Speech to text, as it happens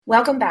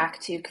Welcome back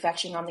to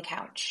Kvetching on the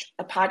Couch,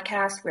 a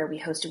podcast where we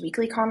host a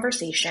weekly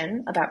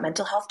conversation about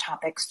mental health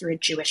topics through a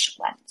Jewish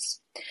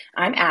lens.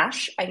 I'm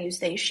Ash, I use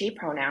they, she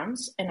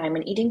pronouns, and I'm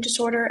an eating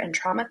disorder and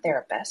trauma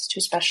therapist who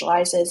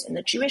specializes in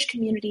the Jewish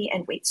community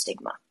and weight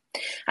stigma.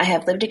 I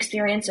have lived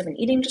experience of an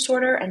eating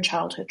disorder and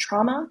childhood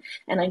trauma,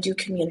 and I do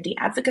community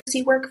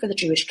advocacy work for the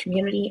Jewish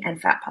community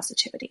and fat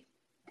positivity.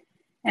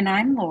 And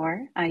I'm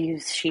Laure. I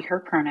use she, her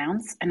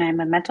pronouns, and I'm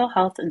a mental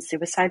health and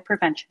suicide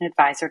prevention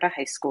advisor to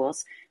high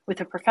schools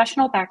with a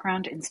professional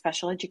background in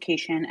special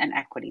education and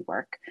equity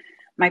work.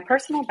 My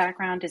personal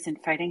background is in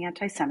fighting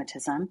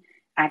anti-Semitism,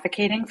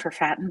 advocating for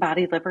fat and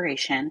body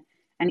liberation,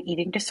 and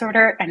eating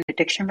disorder and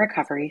addiction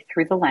recovery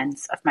through the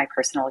lens of my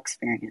personal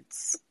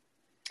experience.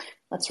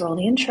 Let's roll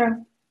the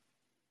intro.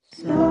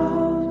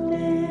 Soft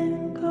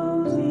and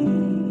cozy,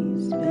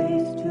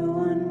 space to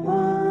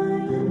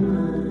unwind,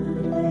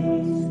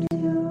 place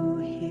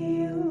to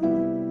heal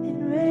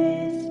and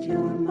rest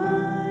your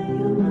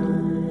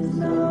mind,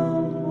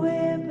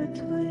 somewhere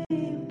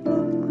between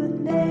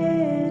Brooklyn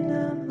and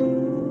the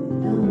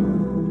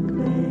moon,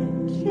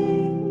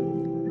 quenching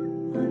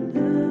on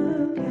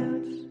the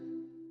couch.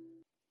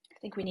 I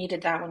think we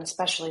needed that one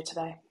especially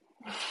today.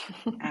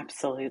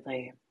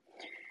 Absolutely.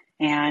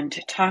 And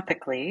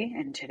topically,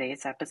 in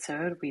today's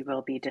episode, we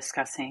will be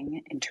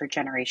discussing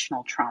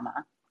intergenerational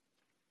trauma.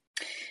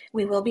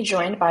 We will be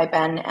joined by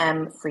Ben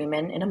M.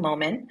 Freeman in a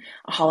moment,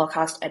 a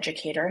Holocaust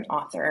educator and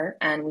author,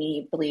 and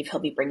we believe he'll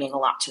be bringing a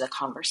lot to the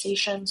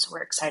conversation, so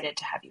we're excited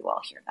to have you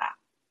all hear that.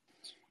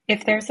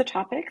 If there's a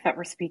topic that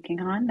we're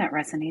speaking on that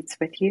resonates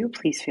with you,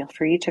 please feel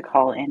free to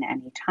call in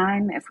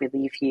anytime. If we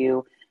leave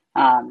you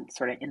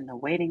sort of in the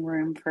waiting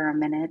room for a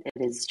minute,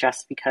 it is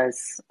just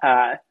because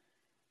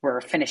we're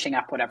finishing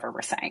up whatever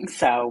we're saying.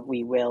 So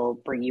we will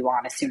bring you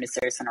on as soon as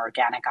there's an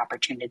organic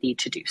opportunity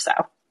to do so.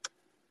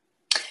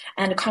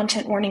 And a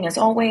content warning as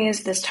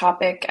always, this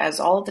topic, as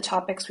all of the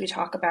topics we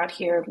talk about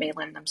here, may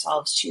lend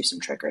themselves to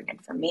some triggering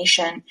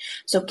information.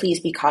 So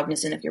please be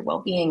cognizant of your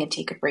well-being and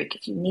take a break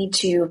if you need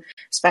to,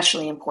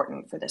 especially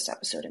important for this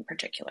episode in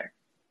particular.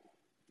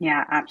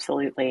 Yeah,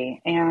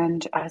 absolutely.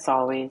 And as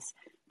always,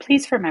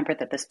 please remember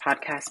that this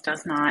podcast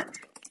does not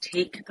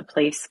take the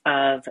place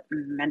of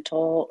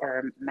mental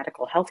or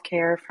medical health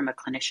care from a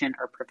clinician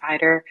or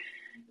provider.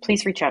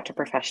 Please reach out to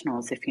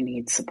professionals if you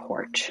need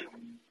support.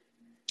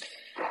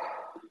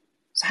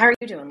 So how are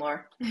you doing,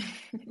 Laura?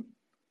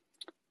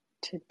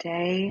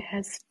 Today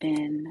has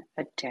been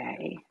a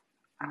day.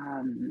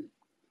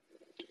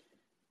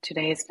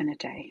 Today has been a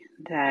day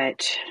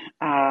that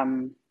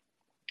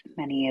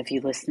many of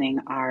you listening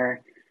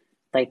are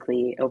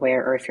likely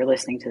aware, or if you're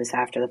listening to this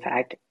after the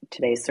fact,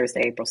 today is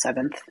Thursday, April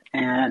 7th,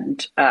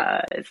 and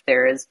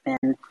there has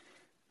been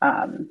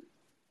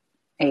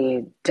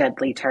a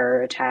deadly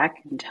terror attack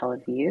in Tel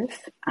Aviv,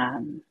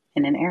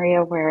 in an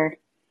area where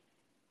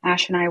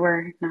Ash and I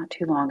were not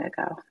too long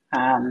ago.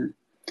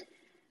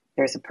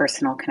 There's a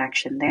personal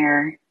connection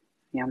there.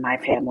 You know, my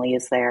family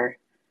is there.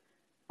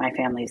 My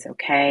family's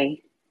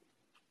okay.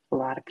 A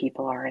lot of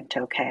people aren't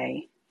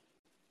okay.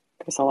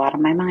 There's a lot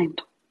on my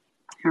mind.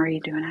 How are you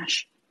doing,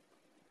 Ash?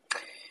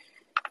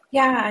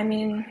 Yeah, I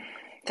mean,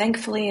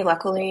 thankfully,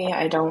 luckily,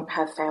 I don't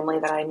have family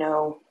that I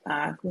know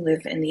who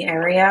live in the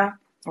area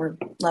or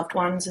loved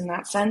ones in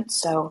that sense.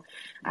 So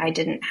I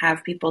didn't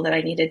have people that I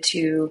needed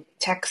to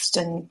text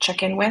and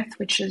check in with,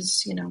 which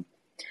is, you know,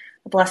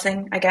 a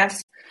blessing, I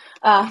guess.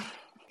 Yeah,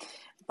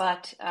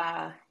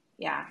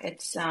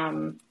 it's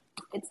been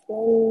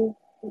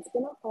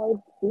a hard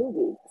few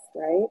weeks,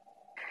 right?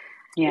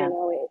 Yeah. You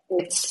know,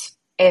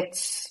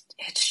 it's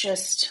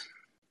just,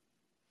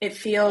 it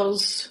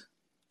feels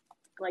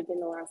like in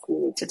the last few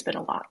weeks, it's been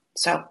a lot.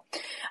 So,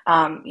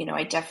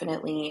 I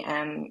definitely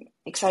am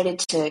excited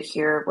to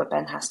hear what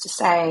Ben has to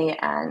say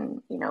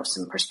and,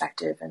 some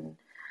perspective and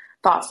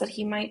thoughts that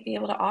he might be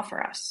able to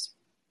offer us.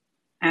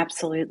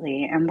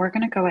 Absolutely. And we're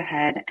going to go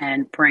ahead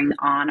and bring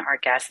on our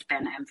guest,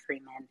 Ben M.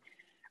 Freeman,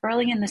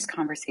 early in this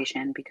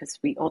conversation because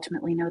we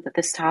ultimately know that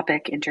this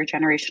topic,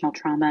 intergenerational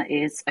trauma,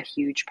 is a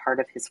huge part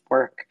of his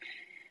work.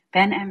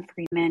 Ben M.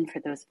 Freeman, for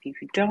those of you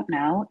who don't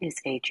know, is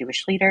a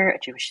Jewish leader, a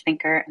Jewish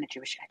thinker, and a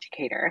Jewish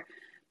educator.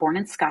 Born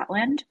in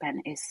Scotland,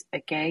 Ben is a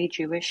gay,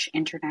 Jewish,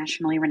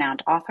 internationally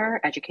renowned author,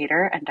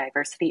 educator, and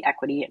diversity,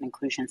 equity, and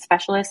inclusion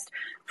specialist,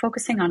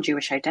 focusing on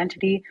Jewish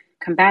identity,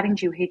 combating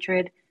Jew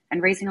hatred,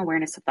 and raising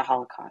awareness of the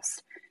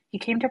Holocaust. He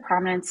came to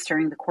prominence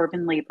during the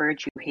Corbin Labor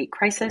Jew hate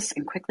crisis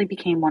and quickly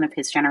became one of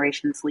his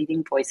generation's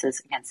leading voices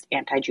against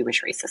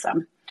anti-Jewish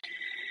racism.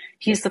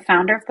 He is the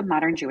founder of the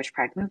modern Jewish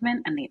Pride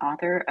movement and the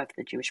author of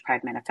the Jewish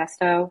Pride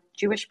Manifesto,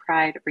 Jewish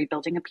Pride,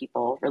 Rebuilding a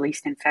People,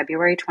 released in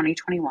February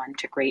 2021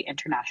 to great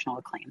international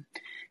acclaim.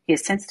 He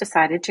has since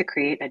decided to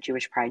create a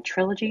Jewish Pride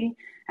trilogy,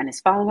 and his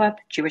follow-up,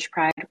 Jewish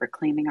Pride,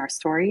 Reclaiming Our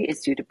Story,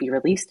 is due to be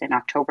released in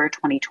October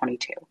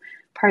 2022.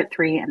 Part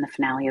 3 and the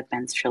finale of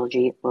Ben's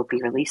trilogy will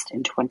be released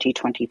in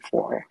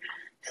 2024.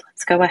 So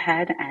let's go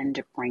ahead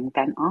and bring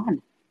Ben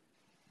on.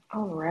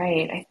 All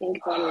right. I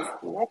think Ben is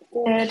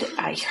connected.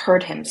 I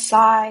heard him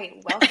sigh.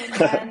 Welcome,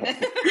 Ben.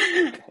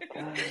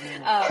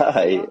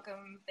 Hi.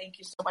 Welcome. thank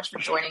you so much for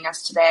joining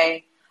us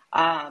today.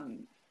 I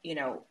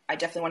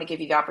definitely want to give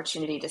you the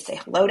opportunity to say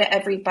hello to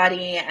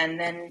everybody, and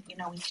then,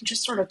 we can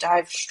just sort of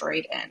dive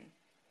straight in.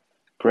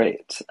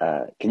 Great.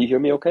 Can you hear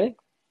me okay?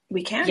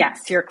 We can.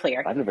 Yes, you're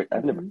clear.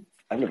 I've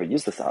never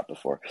used this app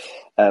before.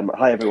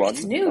 Hi everyone.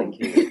 It's new. Thank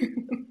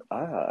you.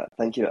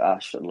 Thank you,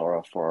 Ash and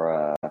Laura,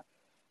 for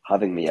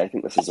having me. I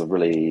think this is a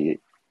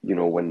really,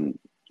 when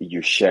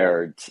you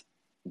shared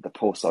the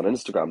post on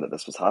Instagram that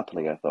this was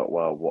happening, I thought,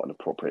 wow, what an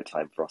appropriate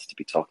time for us to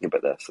be talking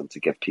about this and to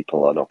give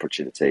people an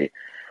opportunity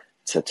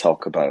to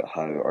talk about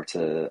how, or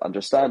to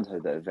understand how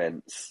the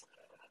events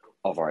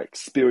of our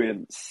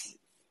experience,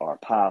 our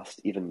past,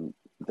 even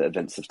the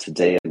events of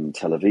today in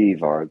Tel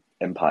Aviv are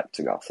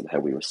impacting us and how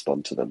we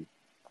respond to them.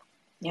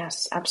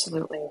 Yes,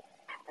 absolutely.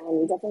 And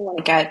we definitely want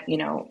to get,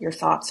 your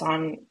thoughts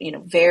on,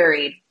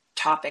 varied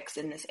topics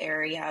in this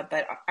area.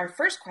 But our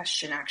first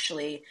question,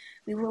 actually,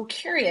 we were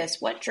curious,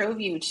 what drove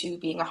you to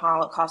being a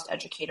Holocaust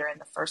educator in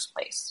the first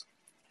place?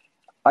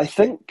 I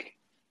think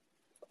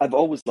I've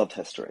always loved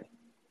history.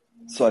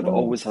 So I've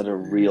always had a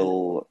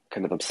real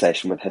kind of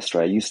obsession with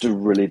history. I used to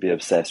really be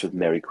obsessed with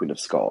Mary Queen of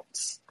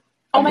Scots.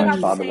 Oh my God,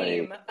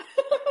 family.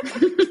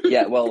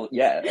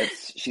 Same.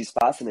 She's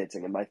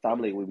fascinating. In my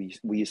family,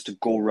 we used to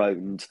go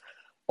around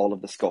all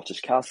of the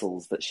Scottish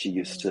castles that she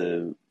used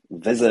to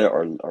visit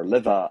or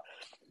live at.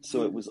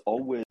 So it was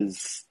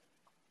always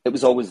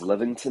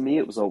living to me.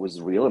 It was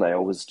always real, and I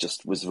always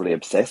just was really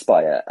obsessed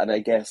by it. And I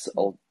guess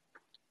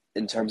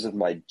in terms of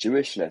my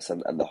Jewishness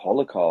and the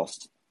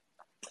Holocaust,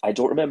 I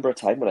don't remember a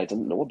time when I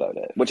didn't know about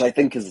it, which I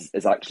think is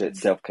actually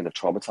itself kind of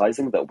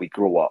traumatizing, that we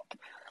grow up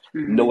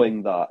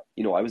knowing that,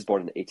 I was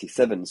born in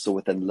 87, so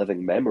within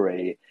living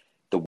memory,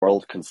 the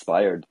world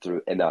conspired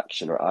through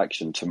inaction or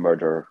action to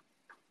murder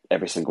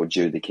every single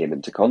Jew they came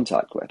into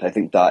contact with. I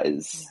think that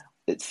is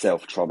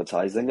itself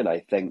traumatizing, and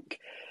I think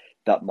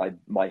that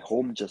my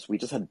home we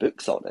just had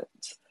books on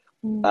it,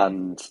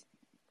 and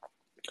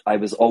I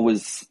was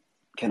always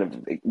kind of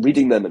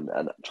reading them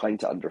and trying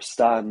to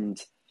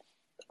understand.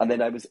 And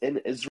then I was in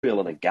Israel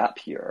on a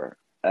gap year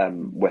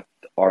with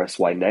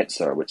RSY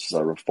Netzer, which is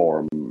a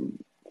reform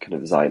kind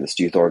of Zionist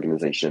youth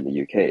organization in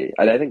the UK,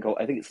 and I think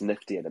it's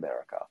nifty in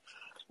America.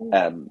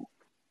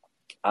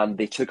 And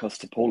they took us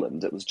to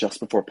Poland. It was just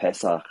before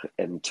Pesach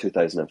in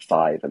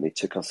 2005, and they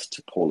took us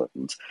to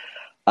Poland,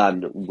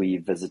 and we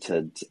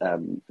visited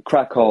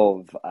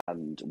Krakow,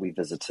 and we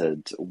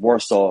visited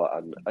Warsaw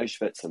and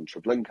Auschwitz and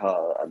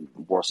Treblinka and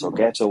Warsaw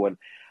Ghetto, and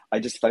I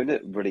just found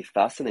it really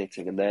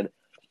fascinating. And then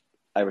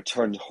I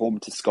returned home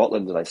to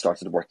Scotland, and I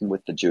started working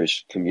with the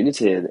Jewish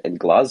community in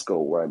Glasgow,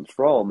 where I'm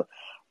from.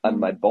 And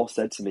my boss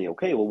said to me,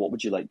 okay, well, what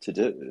would you like to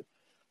do?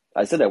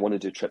 I said, I want to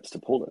do trips to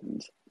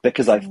Poland,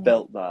 because I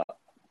felt that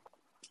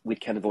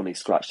we'd kind of only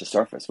scratched the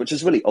surface, which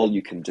is really all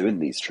you can do in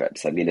these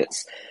trips. I mean,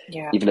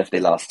 even if they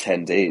last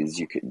 10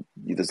 days,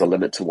 there's a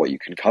limit to what you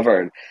can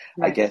cover. And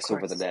I guess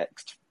over the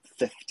next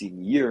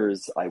 15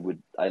 years,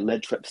 I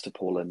led trips to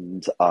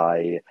Poland.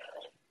 I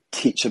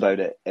teach about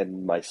it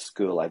in my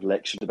school. I've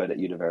lectured about it at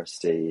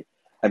university.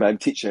 I'm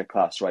teaching a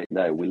class right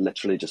now. We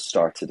literally just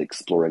started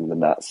exploring the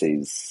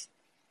Nazis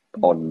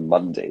on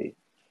Monday.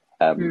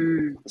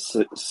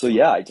 So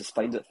yeah, I just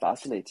find it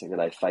fascinating,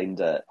 and I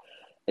find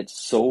it's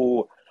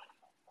so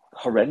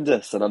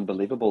horrendous and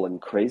unbelievable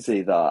and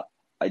crazy that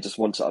I just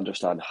want to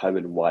understand how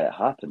and why it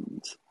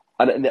happened.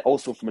 And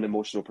also from an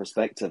emotional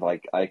perspective,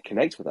 I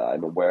connect with it.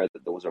 I'm aware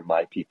that those are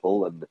my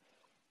people and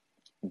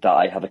that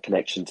I have a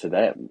connection to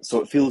them.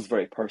 So it feels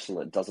very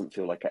personal. It doesn't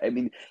feel like,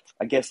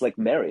 I guess like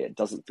Mary, it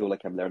doesn't feel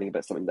like I'm learning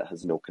about something that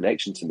has no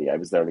connection to me. I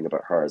was learning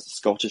about her as a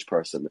Scottish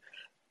person.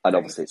 And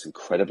obviously it's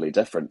incredibly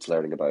different to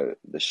learning about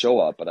the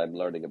Shoah, but I'm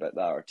learning about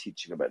that or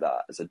teaching about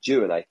that as a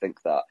Jew. And I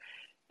think that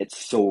it's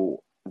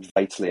so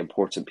vitally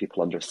important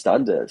people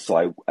understand it.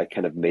 So I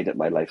kind of made it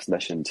my life's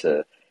mission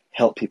to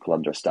help people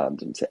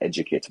understand and to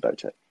educate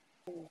about it.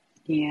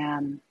 Yeah.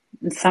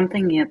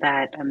 Something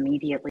that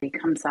immediately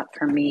comes up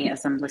for me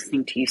as I'm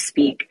listening to you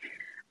speak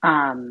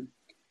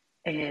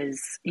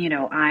is,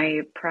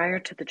 prior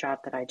to the job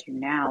that I do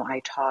now, I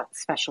taught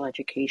special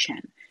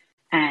education.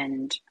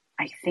 And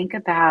I think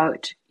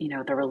about,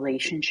 the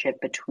relationship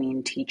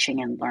between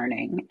teaching and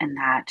learning, and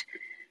that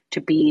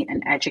to be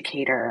an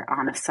educator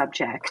on a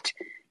subject,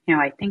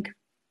 I think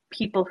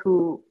people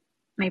who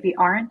maybe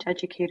aren't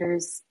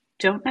educators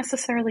don't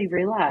necessarily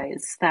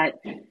realize that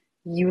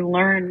you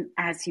learn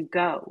as you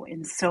go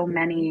in so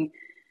many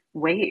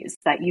ways,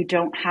 that you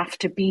don't have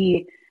to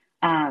be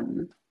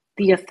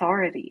the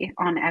authority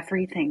on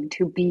everything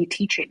to be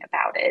teaching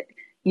about it.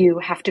 You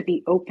have to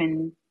be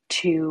open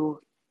to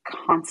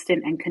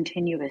constant and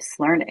continuous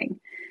learning,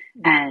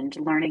 and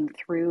learning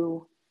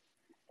through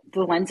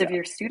the lens of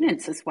your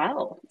students as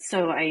well.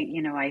 So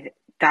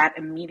that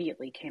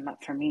immediately came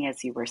up for me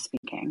as you were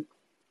speaking.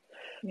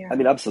 Yeah.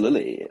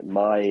 Absolutely.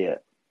 My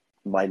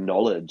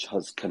knowledge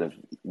has kind of,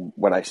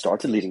 when I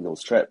started leading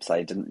those trips,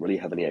 I didn't really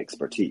have any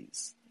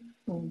expertise.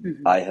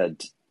 Mm-hmm. I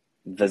had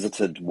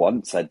visited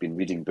once, I'd been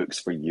reading books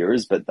for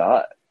years, but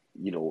that,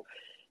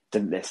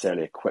 didn't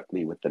necessarily equip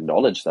me with the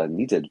knowledge that I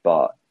needed.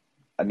 But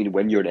I mean,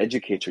 when you're an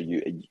educator,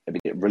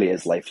 it really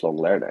is lifelong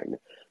learning.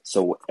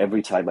 So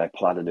every time I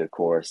plan a new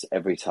course,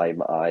 every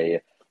time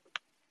I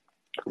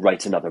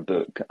write another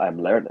book,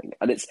 I'm learning.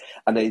 And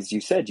as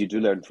you said, you do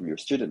learn from your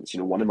students.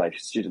 One of my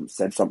students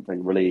said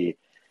something really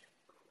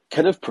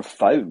kind of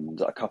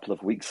profound a couple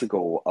of weeks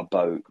ago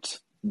about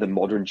the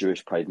modern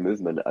Jewish Pride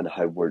movement and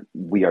how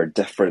we are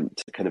different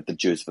to kind of the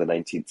Jews of the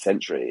 19th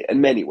century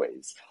in many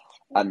ways.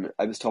 And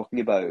I was talking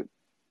about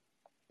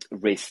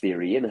race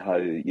theory and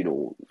how,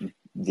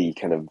 the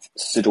kind of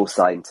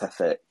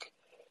pseudoscientific,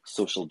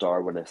 social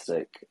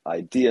Darwinistic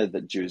idea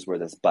that Jews were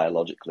this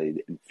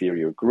biologically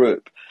inferior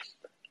group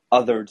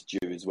othered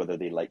Jews whether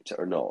they liked it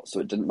or not. So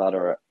it didn't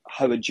matter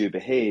how a Jew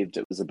behaved,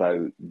 it was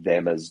about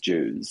them as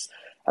Jews.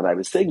 And I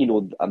was saying,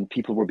 and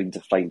people were being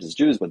defined as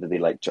Jews whether they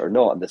liked it or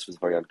not, and this was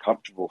very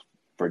uncomfortable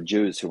for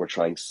Jews who were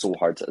trying so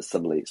hard to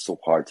assimilate, so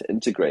hard to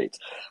integrate.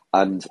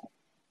 And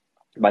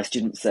my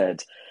student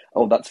said,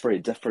 "Oh, that's very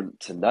different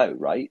to now,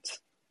 right?"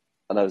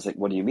 And I was like,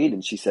 "What do you mean?"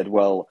 And she said,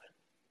 "Well,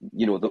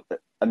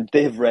 and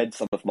they've read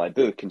some of my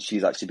book, and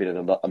she's actually been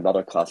in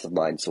another class of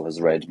mine, so has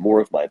read more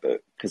of my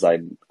book, because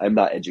I'm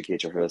that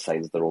educator who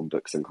assigns their own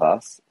books in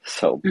class."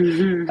 So,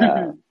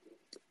 so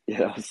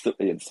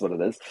it's what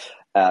it is.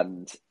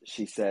 And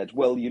she said,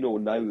 "Well,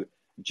 now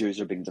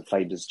Jews are being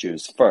defined as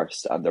Jews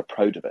first, and they're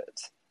proud of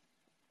it."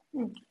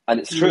 And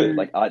it's true.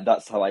 Like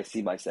that's how I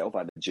see myself.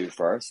 I'm a Jew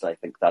first. I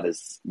think that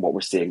is what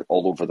we're seeing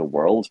all over the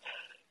world.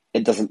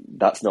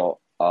 That's not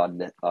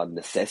a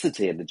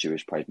necessity in the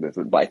Jewish Pride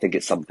movement, but I think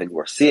it's something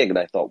we're seeing. And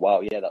I thought,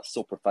 wow, yeah, that's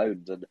so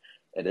profound, and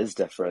it is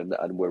different,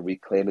 and we're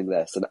reclaiming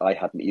this. And I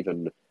hadn't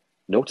even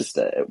noticed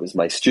it. It was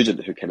my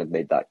student who kind of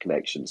made that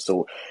connection.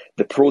 So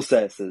the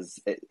process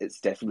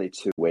it's definitely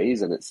two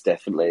ways, and it's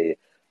definitely,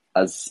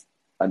 as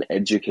an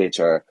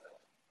educator,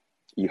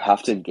 you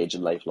have to engage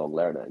in lifelong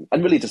learning.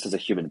 And really, just as a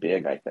human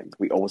being, I think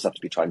we always have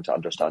to be trying to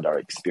understand our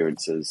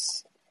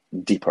experiences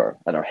deeper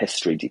and our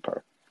history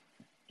deeper.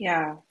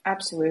 Yeah,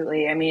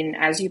 absolutely. I mean,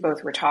 as you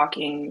both were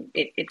talking,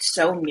 it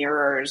so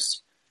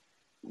mirrors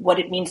what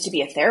it means to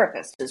be a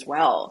therapist as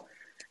well.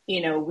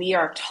 We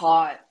are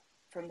taught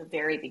from the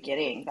very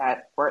beginning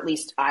that, or at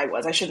least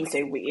I shouldn't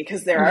say we,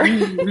 because there are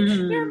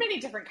there are many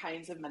different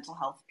kinds of mental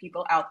health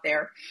people out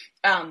there.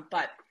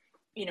 But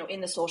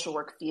in the social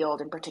work field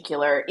in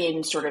particular,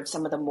 in sort of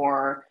some of the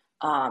more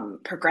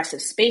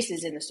progressive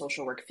spaces in the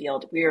social work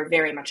field, we are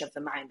very much of the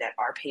mind that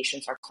our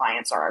patients, our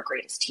clients are our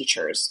greatest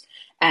teachers.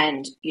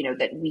 And,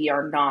 that we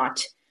are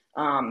not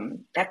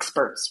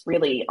experts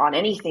really on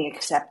anything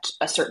except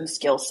a certain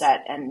skill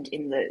set, and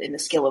in the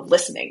skill of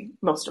listening,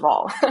 most of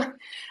all.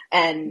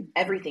 And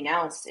everything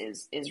else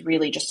is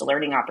really just a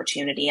learning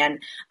opportunity.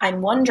 And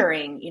I'm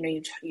wondering,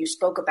 you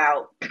spoke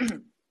about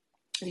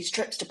these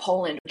trips to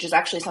Poland, which is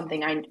actually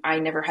something I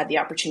never had the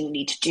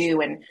opportunity to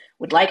do and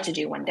would like to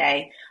do one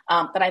day.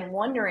 But I'm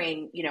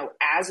wondering,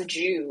 as a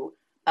Jew,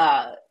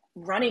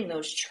 running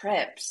those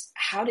trips,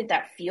 how did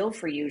that feel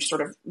for you,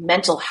 sort of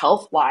mental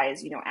health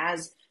wise,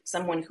 as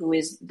someone who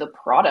is the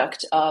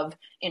product of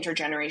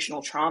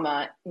intergenerational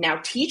trauma, now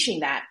teaching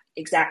that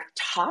exact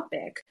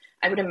topic?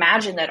 I would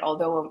imagine that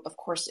although, of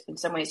course, in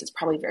some ways it's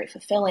probably very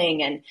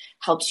fulfilling and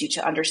helps you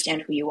to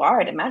understand who you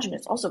are, I'd imagine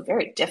it's also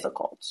very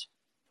difficult.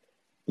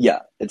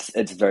 Yeah,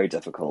 it's very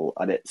difficult,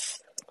 and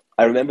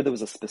I remember there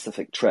was a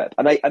specific trip,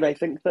 and I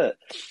think that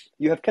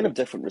you have kind of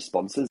different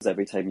responses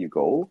every time you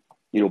go,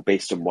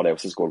 based on what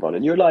else is going on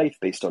in your life,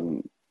 based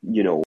on,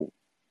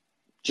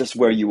 just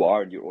where you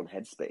are in your own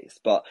headspace.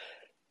 But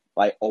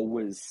I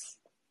always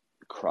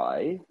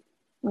cry,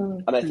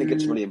 and I think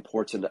it's really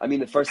important. I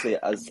mean, firstly,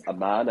 as a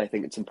man, I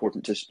think it's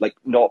important to it's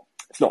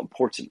not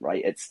important,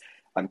 right?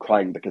 I'm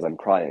crying because I'm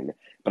crying,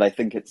 but I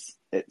think it's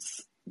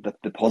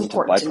the positive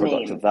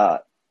byproduct of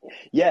that.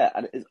 Yeah,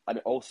 and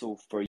also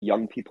for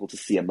young people to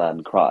see a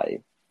man cry,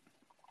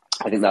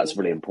 I think that's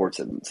really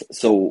important.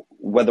 So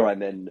whether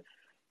I'm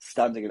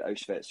standing in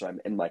Auschwitz or I'm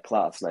in my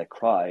class and I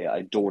cry,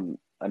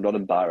 I'm not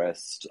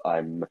embarrassed.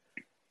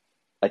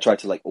 I try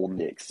to own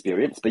the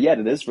experience. But yeah,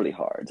 it is really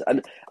hard.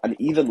 And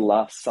even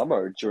last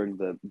summer during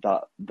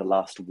the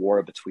last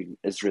war between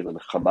Israel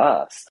and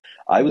Hamas,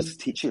 I was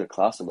teaching a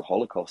class on the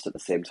Holocaust at the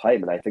same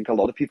time, and I think a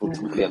lot of people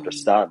didn't really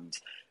understand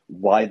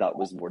why that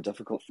was more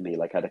difficult for me.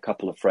 I had a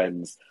couple of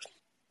friends,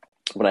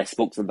 when I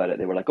spoke to them about it,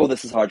 they were like, "Oh,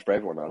 this is hard for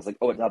everyone." I was like,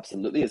 "Oh, it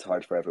absolutely is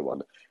hard for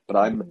everyone." But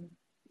I'm,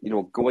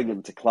 going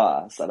into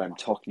class and I'm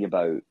talking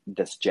about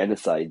this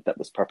genocide that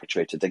was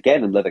perpetrated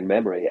again in living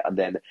memory. And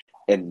then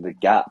in the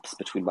gaps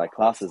between my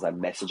classes,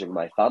 I'm messaging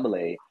my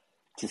family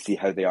to see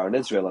how they are in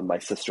Israel. And my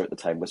sister at the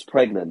time was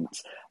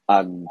pregnant.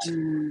 And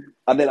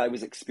then I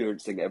was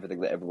experiencing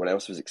everything that everyone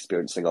else was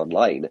experiencing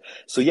online.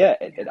 So yeah,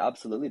 it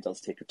absolutely does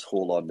take a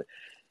toll on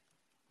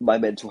my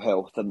mental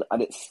health. And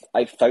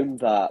I found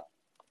that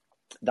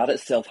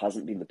itself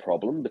hasn't been the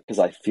problem, because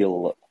I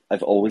feel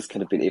I've always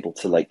kind of been able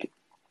to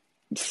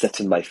sit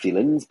in my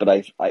feelings.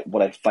 But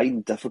what I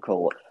find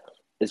difficult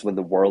is when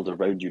the world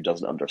around you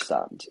doesn't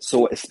understand.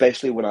 So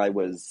especially when I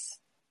was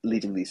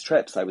leading these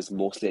trips, I was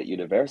mostly at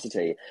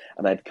university,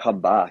 and I'd come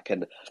back,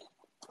 and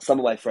some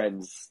of my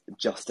friends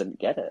just didn't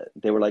get it.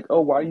 They were like,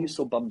 "Oh, why are you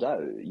so bummed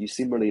out? You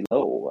seem really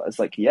low." It's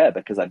like, yeah,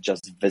 because I've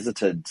just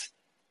visited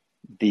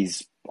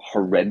these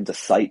horrendous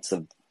sites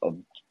of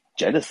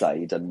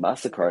genocide and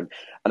massacre.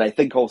 And I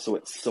think also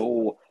it's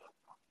so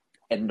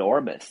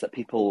enormous that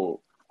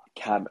people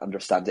can't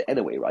understand it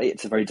anyway, right?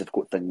 It's a very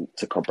difficult thing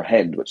to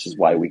comprehend, which is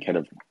why we kind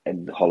of,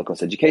 in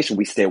Holocaust education,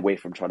 we stay away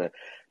from trying to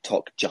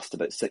talk just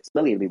about 6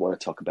 million. We want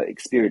to talk about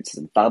experiences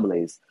and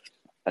families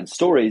and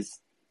stories,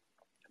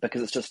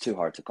 because it's just too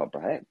hard to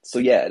comprehend. So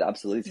yeah, it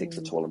absolutely takes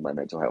a toll on my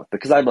mental health,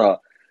 because I'm a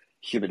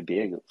human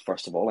being.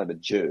 First of all, I'm a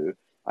Jew,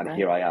 and Right.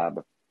 here I am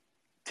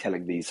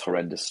telling these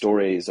horrendous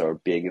stories or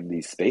being in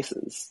these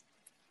spaces.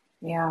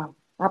 Yeah,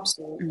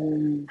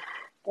 absolutely.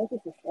 Thank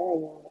you for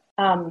sharing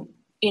that.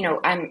 You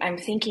know, I'm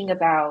thinking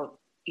about,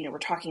 you know, we're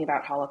talking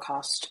about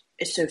Holocaust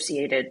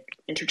associated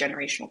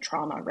intergenerational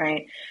trauma,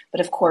 right?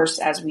 But of course,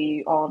 as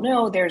we all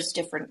know, there's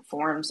different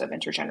forms of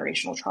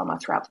intergenerational trauma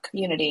throughout the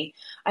community.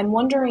 I'm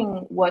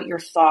wondering what your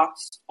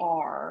thoughts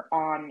are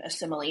on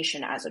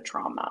assimilation as a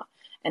trauma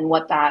and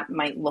what that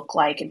might look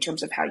like in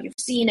terms of how you've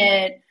seen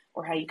it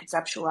or how you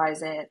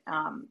conceptualize it,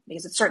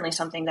 because it's certainly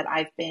something that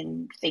I've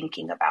been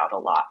thinking about a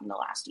lot in the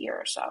last year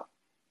or so.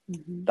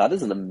 That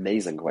is an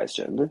amazing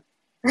question.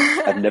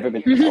 I've never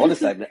been,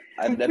 honestly,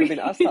 I've never been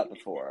asked that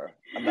before.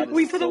 And that is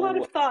We put a lot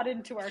of thought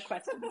into our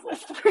questions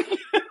list for you.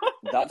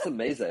 That's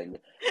amazing.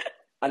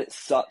 And it's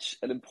such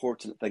an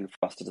important thing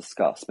for us to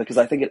discuss, because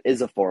I think it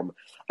is a form,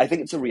 I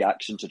think it's a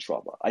reaction to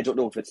trauma. I don't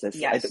know if it's this,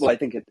 Yes. I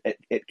think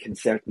it can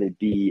certainly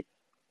be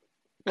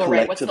Well,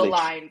 right. What's the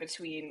collectively. line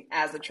between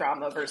as a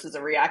trauma versus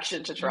a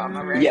reaction to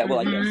trauma, right? Yeah, well,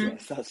 I guess,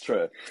 yes, that's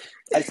true.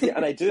 I see,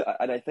 and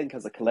I think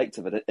as a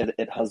collective,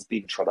 it has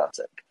been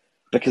traumatic,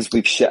 because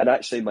we've and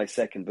actually my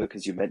second book,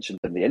 as you mentioned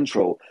in the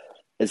intro,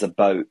 is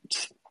about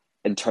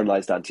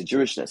internalized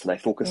anti-Jewishness, and I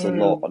focus a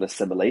lot on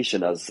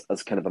assimilation as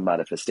kind of a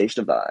manifestation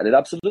of that, and it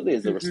absolutely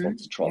is a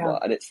response to trauma,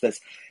 and it's this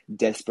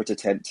desperate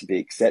attempt to be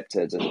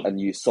accepted,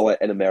 and you saw it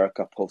in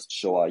America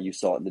post-Shoah, you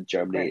saw it in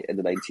Germany in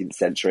the 19th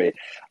century,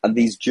 and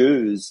these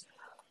Jews,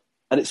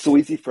 and it's so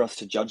easy for us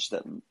to judge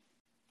them.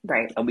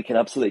 Right. And we can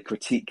absolutely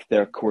critique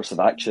their course of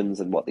actions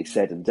and what they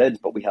said and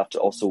did, but we have to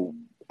also,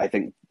 I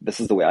think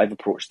this is the way I've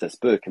approached this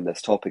book and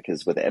this topic,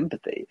 is with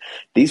empathy.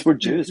 These were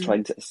Jews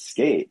trying to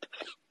escape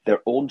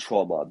their own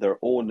trauma, their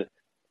own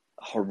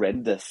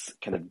horrendous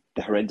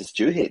the horrendous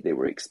Jew hate they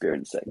were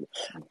experiencing.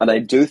 And I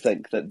do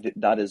think that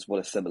that is what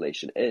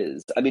assimilation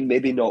is. I mean,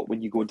 maybe not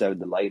when you go down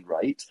the line,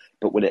 right?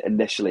 But when it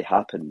initially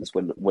happens,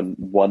 when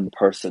one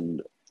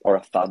person or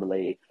a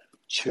family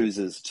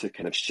chooses to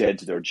kind of shed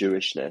their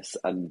Jewishness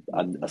and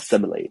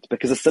assimilate,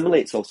 because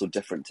assimilate's also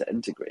different to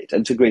integrate.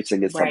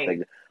 Integrating is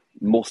something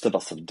most of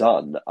us have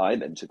done.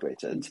 I'm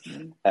integrated,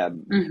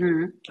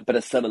 but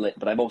assimilate.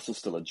 But I'm also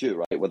still a Jew,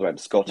 right? Whether I'm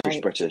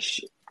Scottish,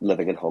 British,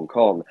 living in Hong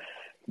Kong.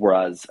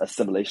 Whereas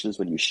assimilation is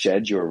when you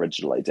shed your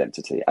original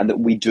identity, and that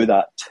we do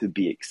that to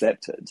be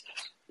accepted.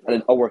 And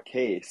in our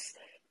case,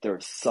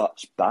 there's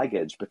such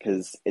baggage,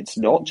 because it's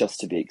not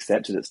just to be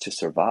accepted, it's to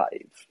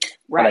survive.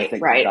 Right,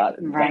 and I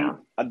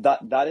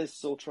think that is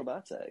so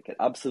traumatic. It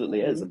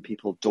absolutely is. And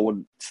people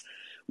don't,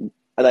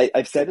 and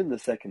I've said in the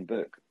second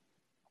book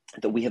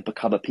that we have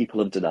become a people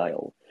of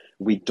denial.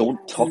 We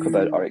don't talk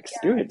about our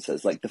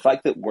experiences. Like, the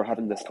fact that we're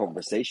having this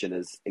conversation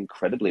is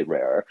incredibly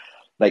rare.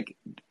 Like,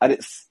 and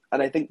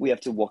I think we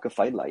have to walk a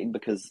fine line,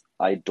 because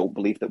I don't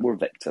believe that we're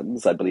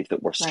victims. I believe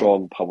that we're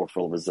strong,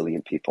 powerful,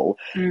 resilient people,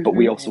 but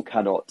we also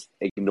cannot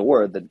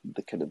ignore the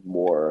kind of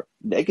more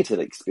negative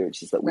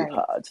experiences that we've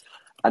had.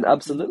 And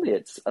absolutely,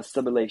 it's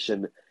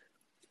assimilation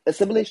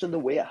in the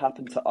way it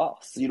happened to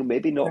us. You know,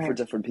 maybe not for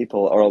different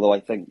people, or although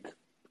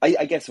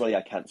I guess really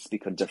I can't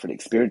speak on different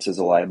experiences,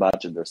 although I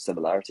imagine there's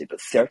similarity, but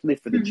certainly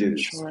for the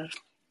Jews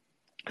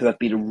who have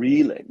been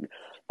reeling.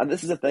 And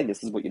this is the thing,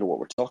 this is what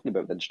we're talking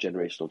about with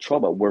intergenerational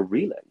trauma. We're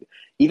reeling.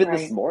 Even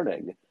this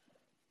morning,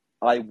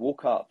 I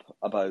woke up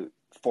about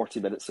 40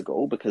 minutes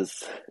ago,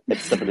 because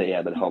it's 7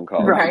 a.m. in Hong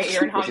Kong. Right,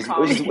 you're in Hong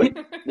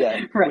Kong.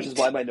 Which is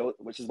why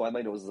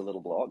my nose is a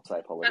little blocked. I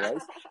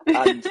apologize.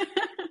 And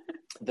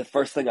the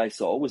first thing I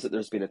saw was that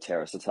there's been a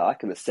terrorist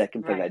attack, and the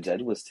second thing I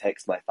did was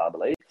text my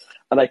family,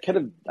 and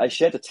I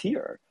shed a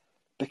tear,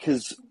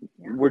 because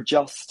we're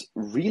just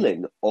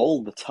reeling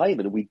all the time,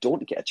 and we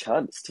don't get a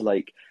chance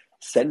to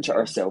center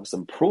ourselves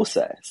and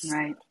process.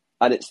 Right.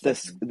 And it's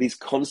these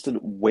constant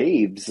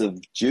waves of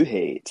Jew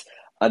hate,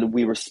 and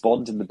we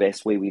respond in the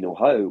best way we know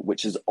how,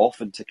 which is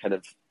often to kind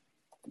of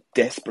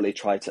desperately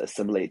try to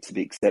assimilate, to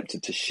be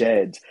accepted, to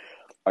shed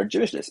our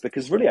Jewishness.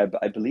 Because really,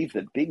 I believe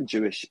that being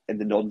Jewish in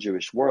the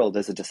non-Jewish world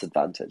is a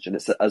disadvantage, and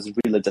it's as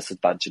real a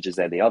disadvantage as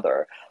any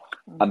other.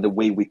 And the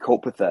way we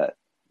cope with it,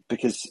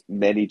 because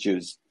many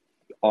Jews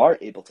are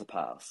able to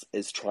pass,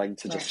 is trying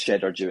to just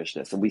shed our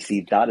Jewishness, and we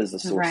see that as the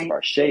source of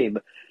our shame.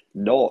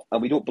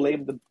 And we don't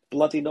blame the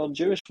bloody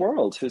non-Jewish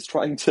world who's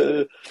trying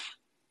to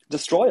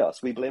destroy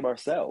us. We blame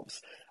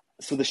ourselves.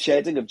 So the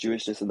shedding of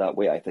Jewishness in that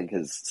way, I think,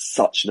 is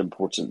such an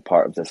important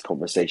part of this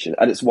conversation,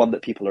 and it's one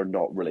that people are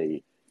not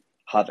really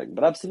having.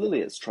 But absolutely,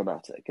 it's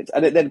traumatic.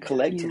 And then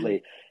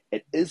collectively,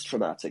 it is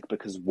traumatic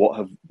because what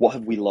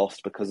have we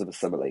lost because of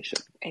assimilation?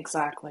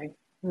 Exactly.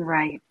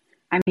 Right.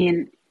 I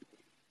mean,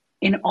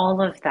 in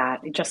all of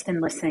that, just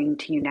in listening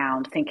to you now,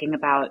 I'm thinking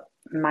about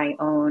my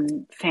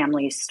own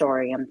family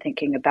story. I'm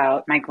thinking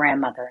about my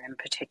grandmother in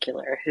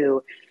particular,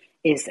 who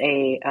is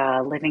a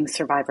living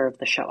survivor of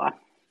the Shoah.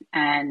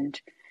 And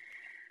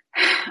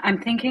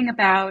I'm thinking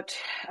about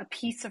a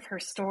piece of her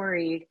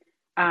story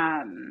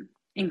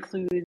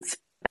includes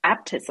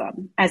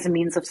baptism as a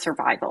means of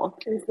survival.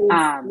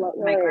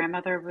 My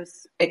grandmother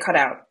was... It cut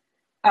out.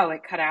 Oh,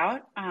 it cut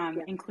out.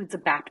 Includes a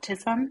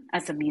baptism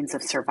as a means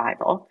of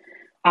survival.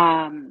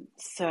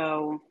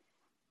 So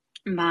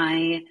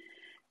my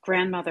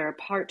grandmother,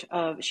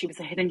 she was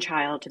a hidden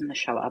child in the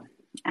Shoah.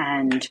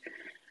 And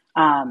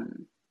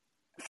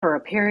for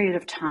a period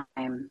of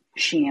time,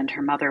 she and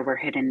her mother were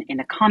hidden in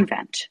a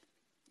convent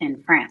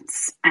in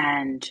France.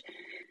 And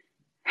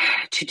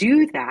to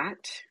do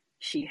that,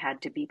 she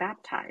had to be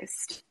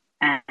baptized.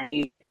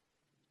 And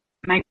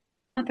my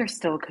grandmother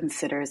still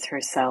considers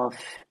herself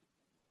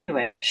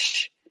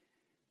Jewish,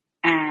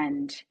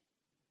 and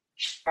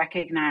she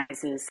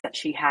recognizes that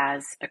she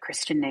has a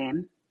Christian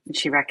name, and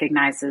she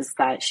recognizes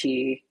that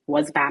she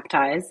was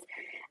baptized,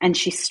 and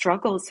she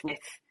struggles with,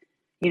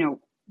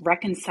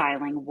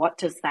 reconciling what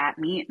does that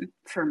mean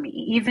for me.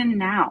 Even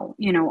now,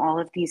 all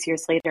of these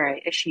years later,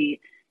 she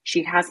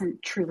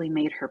hasn't truly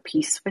made her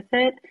peace with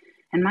it.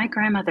 And my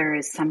grandmother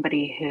is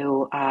somebody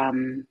who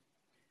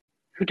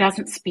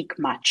doesn't speak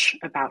much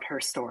about her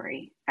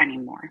story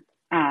anymore.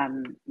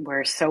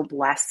 We're so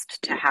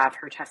blessed to have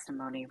her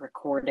testimony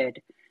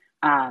recorded,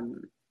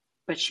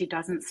 but she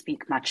doesn't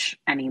speak much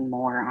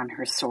anymore on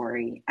her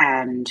story.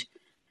 And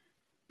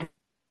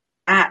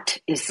that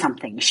is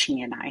something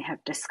she and I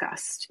have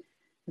discussed.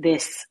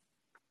 This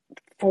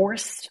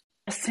forced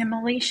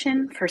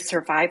assimilation for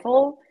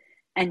survival,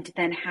 and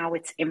then how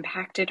it's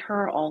impacted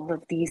her all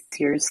of these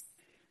years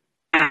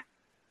as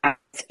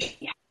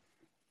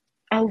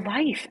a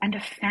life and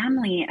a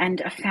family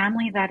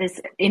that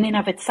is in and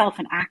of itself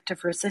an act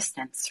of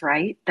resistance,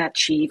 right? That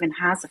she even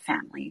has a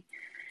family.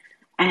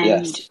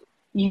 And,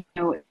 Yes.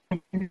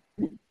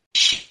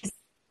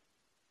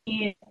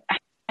 she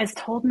has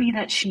told me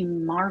that she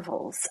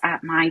marvels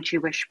at my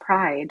Jewish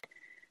pride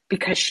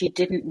because she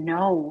didn't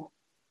know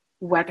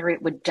whether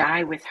it would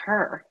die with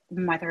her,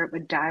 whether it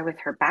would die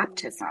with her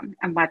baptism,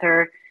 and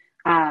whether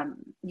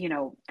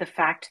the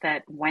fact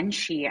that when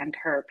she and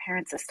her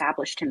parents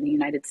established in the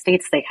United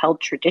States, they held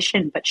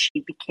tradition, but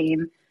she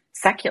became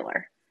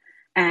secular.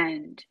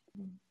 And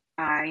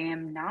I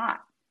am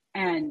not.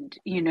 And,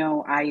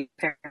 I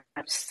very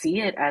much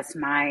see it as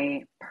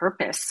my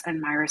purpose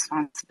and my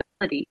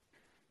responsibility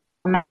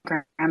for my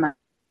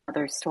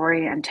grandmother's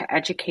story, and to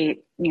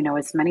educate,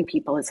 as many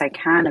people as I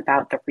can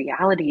about the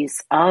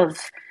realities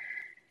of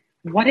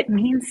what it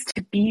means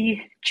to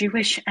be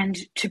Jewish and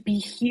to be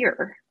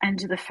here, and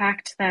the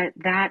fact that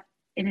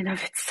in and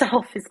of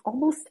itself is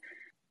almost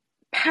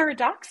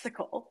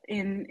paradoxical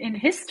in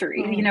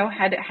history.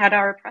 Had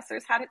our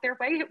oppressors had it their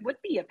way, it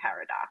would be a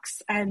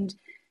paradox. And,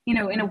 in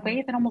a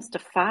way that almost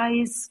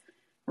defies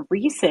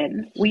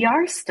reason, we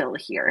are still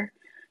here.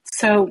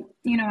 So,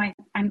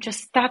 I'm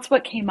just, that's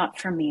what came up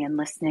for me in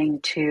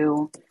listening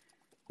to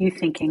you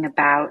speaking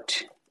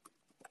about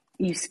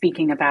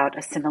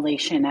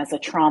assimilation as a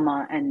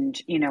trauma,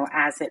 and,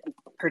 as it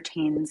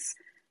pertains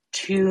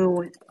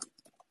to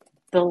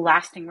the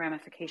lasting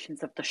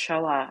ramifications of the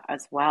Shoah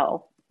as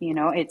well.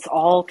 It's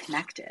all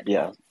connected.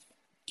 Yeah,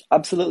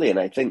 absolutely. And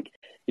I think,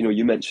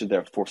 you mentioned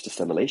their forced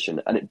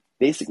assimilation, and it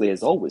basically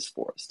is always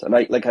forced. And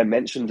I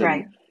mentioned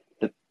in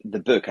the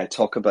book, I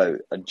talk about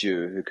a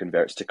Jew who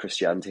converts to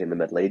Christianity in the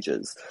Middle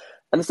Ages.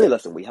 And I say,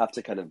 listen, we have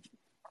to kind of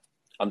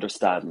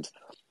understand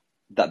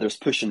that there's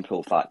push and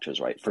pull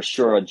factors, right? For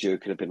sure, a Jew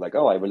could have been like,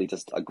 oh, I really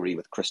just agree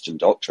with Christian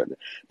doctrine.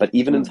 But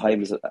even in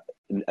times,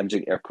 I'm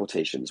doing air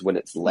quotations, when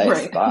it's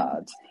less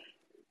bad,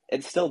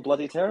 it's still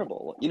bloody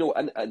terrible,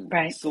 and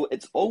so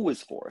it's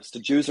always forced. The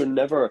Jews are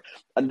never,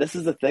 and this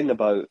is the thing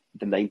about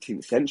the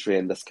 19th century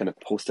and this kind of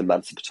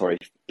post-emancipatory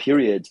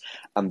period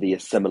and the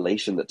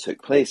assimilation that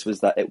took place, was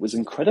that it was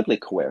incredibly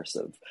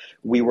coercive.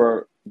 We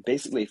were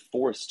basically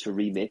forced to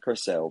remake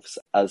ourselves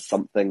as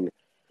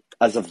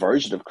a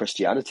version of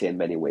Christianity in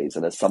many ways,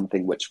 and as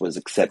something which was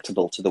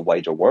acceptable to the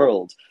wider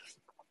world.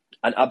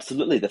 And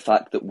absolutely, the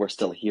fact that we're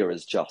still here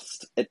is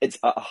it's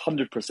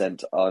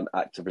 100% an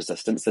act of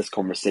resistance. This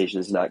conversation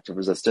is an act of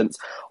resistance.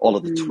 All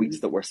of the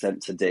tweets that were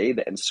sent today,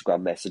 the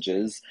Instagram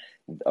messages,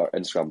 or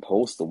Instagram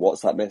posts, the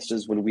WhatsApp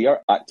messages, when we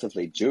are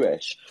actively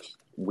Jewish,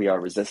 we are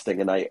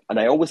resisting. And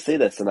I always say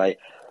this, and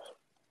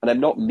I'm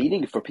not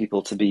meaning for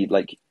people to be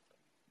like,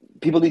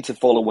 people need to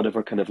follow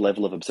whatever kind of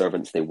level of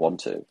observance they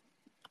want to.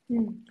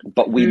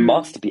 But we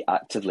must be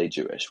actively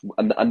Jewish.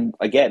 And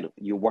again,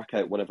 you work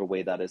out whatever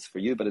way that is for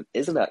you, but it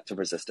is an act of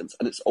resistance.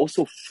 And it's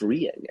also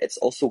freeing. It's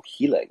also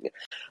healing.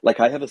 Like,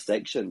 I have a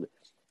section,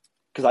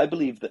 because I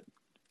believe that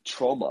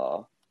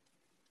trauma,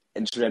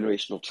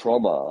 intergenerational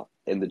trauma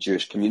in the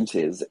Jewish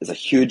community is a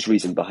huge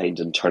reason behind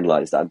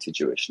internalized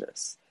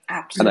anti-Jewishness.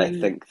 Absolutely. And I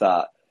think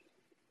that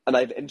And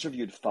I've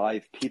interviewed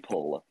 5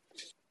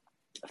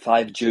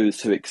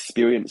 Jews who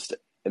experienced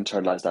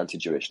internalized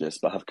anti-Jewishness,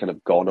 but have kind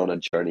of gone on a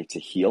journey to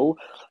heal.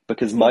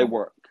 Because my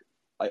work,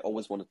 I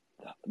always want to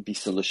be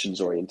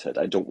solutions oriented.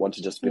 I don't want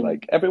to just be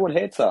like, everyone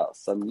hates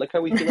us and look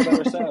how we feel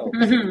about ourselves.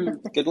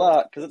 Good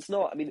luck. Because it's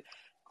not, I mean,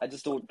 I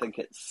just don't think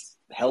it's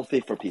healthy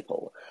for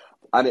people.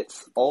 And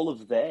it's all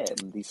of them,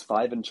 these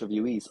 5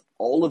 interviewees,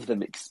 all of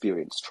them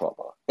experienced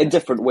trauma in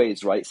different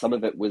ways, right? Some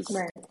of it was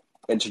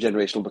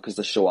intergenerational because of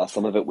the Shoah.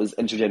 Some of it was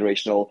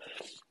intergenerational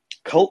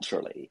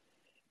culturally.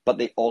 But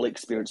they all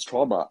experienced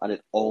trauma, and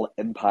it all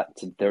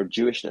impacted their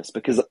Jewishness.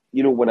 Because,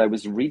 you know, when I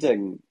was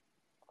reading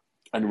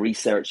and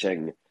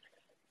researching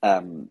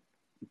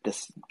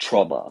this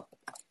trauma,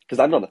 because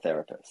I'm not a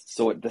therapist,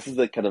 so this is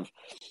the kind of,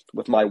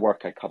 with my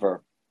work, I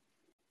cover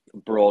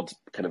broad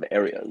kind of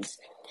areas.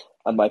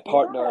 And my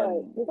partner...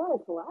 You got a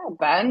collab,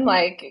 Ben.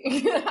 Like,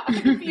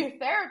 I could be a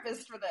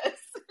therapist for this.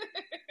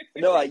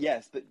 No,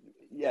 yes. But,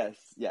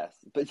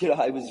 you know,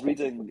 I was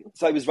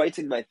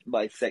writing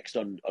my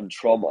section on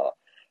trauma,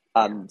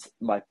 and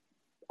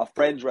a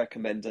friend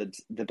recommended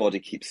The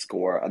Body Keeps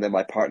Score, and then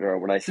my partner,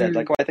 when I said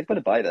like, oh, I think I'm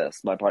going to buy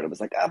this, my partner was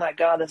like, oh my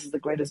God, this is the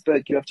greatest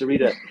book, you have to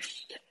read it.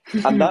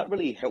 And that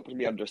really helped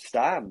me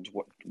understand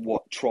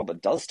what trauma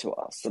does to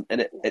us,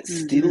 and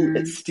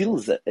it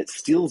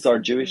steals our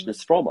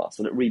Jewishness from us,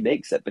 and it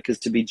remakes it, because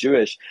to be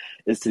Jewish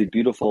is to be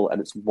beautiful, and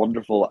it's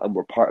wonderful, and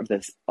we're part of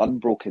this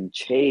unbroken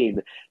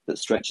chain that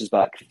stretches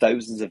back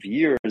thousands of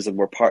years, and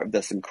we're part of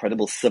this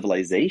incredible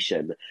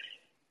civilization.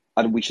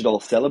 And we should all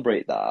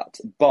celebrate that.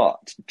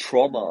 But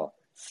trauma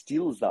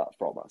steals that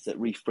from us. It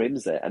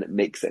reframes it, and it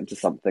makes it into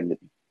something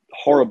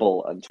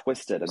horrible and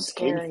twisted and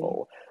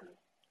painful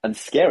and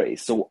scary.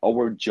 So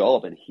our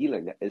job in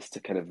healing is to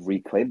kind of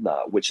reclaim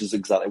that, which is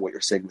exactly what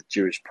you're saying with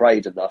Jewish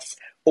pride, and us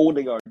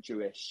owning our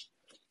Jewish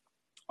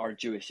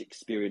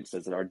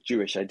experiences and our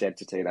Jewish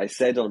identity. And I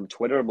said on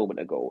Twitter a moment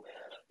ago,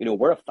 you know,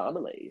 we're a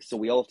family, so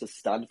we all have to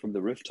stand from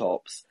the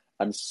rooftops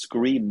and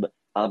scream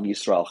Am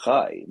Yisrael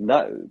Chai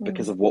now,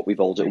 because of what we've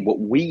all done, what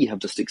we have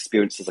just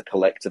experienced as a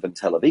collective in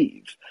Tel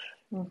Aviv.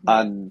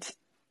 And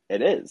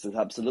it's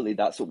absolutely,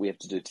 that's what we have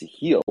to do to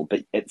heal.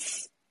 But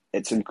it's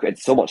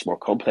so much more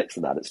complex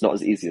than that. It's not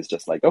as easy as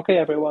just like, okay,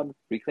 everyone,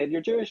 reclaim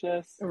your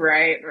Jewishness.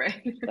 Right.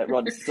 It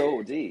runs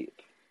so deep.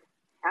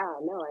 Yeah,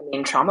 no, I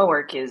mean, trauma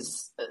work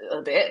is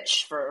a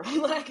bitch, for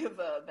lack of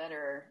a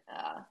better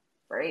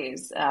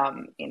phrase.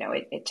 You know,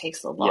 it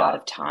takes a lot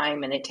of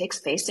time, and it takes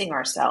facing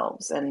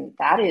ourselves, and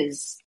that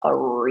is a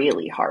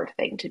really hard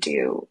thing to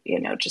do,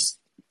 you know, just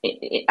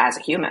as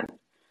a human.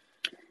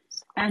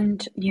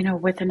 And, you know,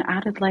 with an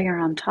added layer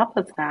on top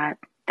of that,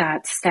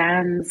 that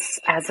stands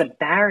as a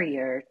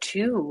barrier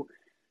to,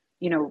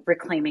 you know,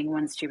 reclaiming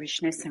one's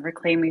Jewishness and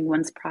reclaiming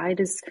one's pride,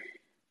 is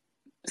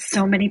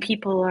so many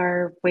people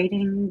are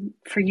waiting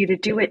for you to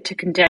do it, to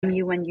condemn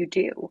you when you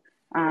do.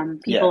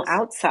 People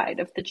outside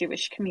of the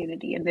Jewish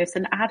community. And there's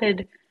an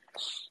added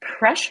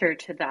pressure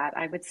to that.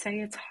 I would say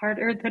it's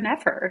harder than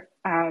ever,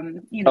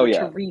 you know,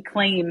 to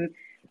reclaim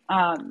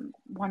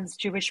one's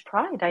Jewish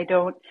pride.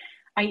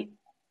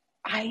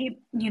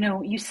 You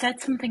know, you said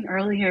something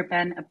earlier,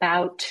 Ben,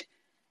 about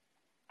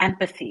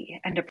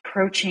empathy and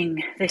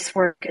approaching this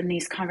work and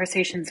these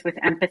conversations with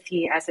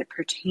empathy as it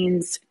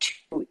pertains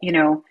to, you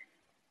know,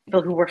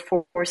 people who were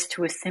forced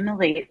to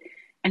assimilate.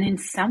 And in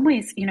some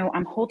ways, you know,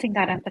 I'm holding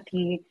that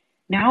empathy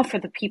now for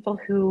the people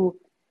who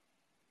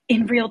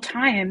in real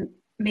time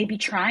may be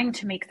trying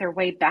to make their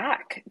way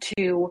back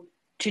to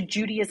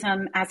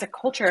Judaism as a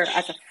culture,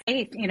 as a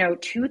faith, you know,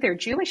 to their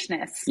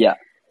Jewishness. Yeah.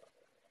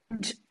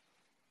 And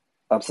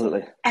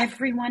absolutely.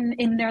 Everyone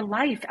in their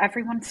life,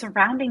 everyone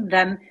surrounding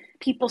them,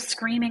 people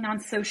screaming on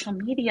social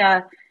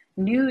media,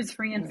 news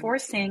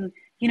reinforcing,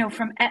 you know,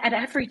 from at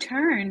every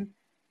turn,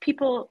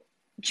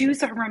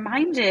 Jews are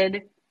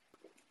reminded,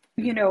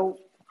 you know,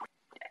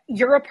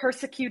 you're a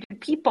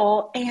persecuted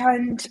people,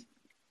 and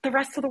the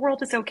rest of the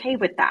world is okay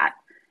with that.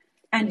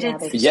 And you know,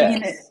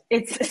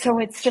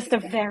 it's just a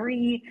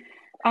very,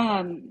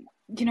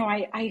 you know,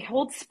 I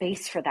hold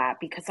space for that,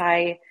 because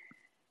I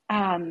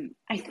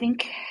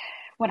think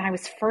when I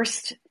was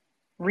first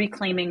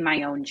reclaiming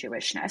my own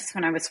Jewishness,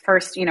 when I was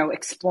first, you know,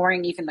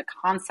 exploring even the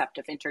concept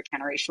of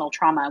intergenerational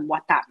trauma and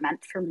what that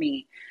meant for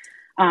me,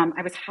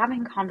 I was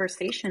having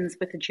conversations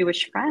with a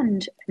Jewish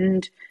friend,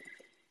 and,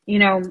 you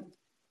know,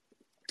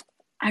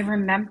 I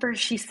remember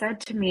she said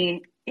to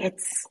me,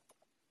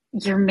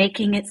 you're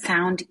making it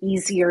sound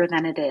easier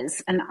than it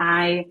is. And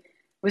I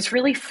was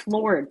really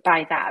floored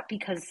by that,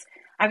 because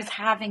I was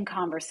having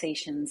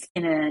conversations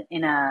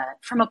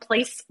from a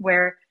place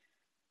where,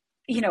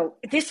 you know,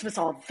 this was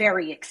all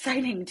very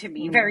exciting to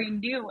me, very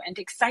new and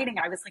exciting.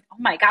 I was like, oh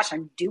my gosh,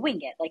 I'm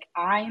doing it. Like,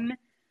 I'm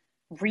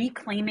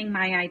reclaiming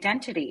my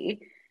identity.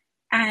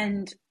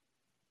 And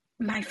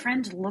my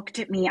friend looked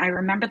at me. I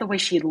remember the way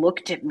she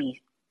looked at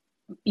me,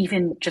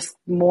 even just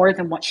more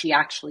than what she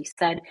actually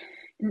said.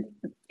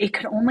 It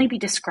could only be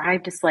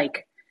described as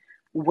like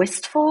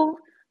wistful.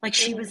 Like,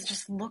 she was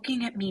just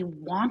looking at me,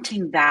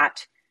 wanting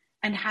that,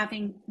 and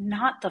having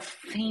not the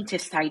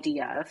faintest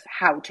idea of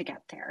how to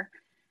get there.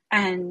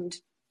 And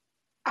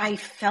I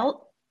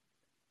felt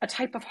a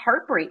type of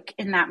heartbreak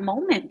in that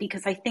moment,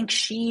 because I think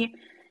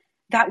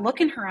that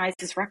look in her eyes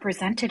is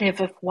representative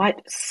of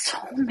what so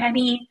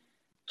many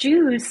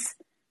Jews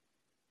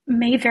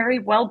may very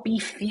well be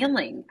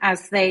feeling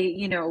as they,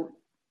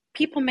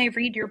 people may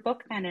read your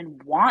book then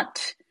and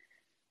want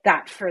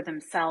that for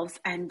themselves,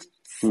 and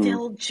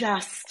still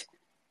just,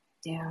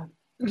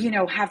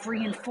 have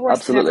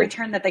reinforced at every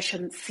turn that they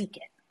shouldn't seek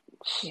it.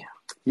 Yeah.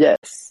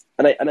 Yes.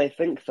 And I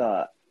think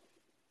that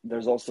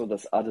there's also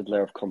this added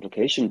layer of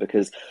complication,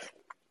 because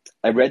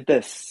I read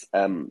this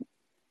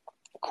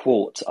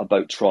quote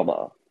about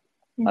trauma,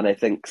 and I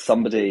think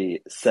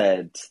somebody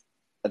said,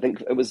 I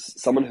think it was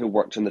someone who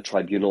worked in the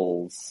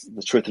tribunals,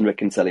 the Truth and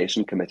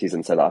Reconciliation Committees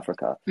in South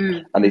Africa,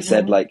 and they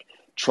said, like,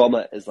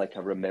 trauma is like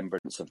a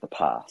remembrance of the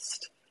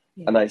past.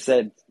 Yeah. And I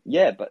said,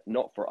 yeah, but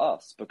not for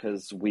us,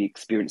 because we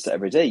experience it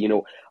every day.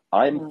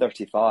 I'm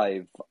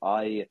 35,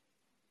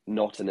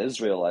 not in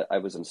Israel, I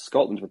was in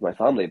Scotland with my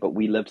family, but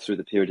we lived through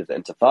the period of the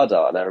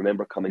Intifada, and I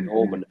remember coming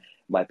home and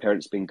my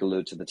parents being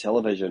glued to the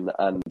television,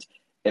 and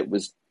there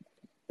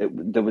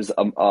was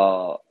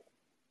a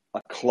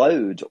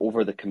cloud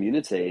over the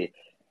community,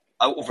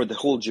 over the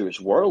whole Jewish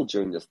world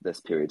during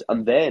this period.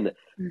 And then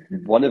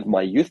one of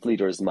my youth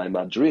leaders, my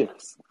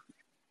madrichs,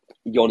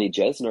 Yoni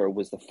Jesner,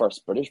 was the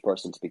first British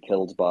person to be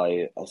killed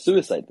by a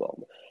suicide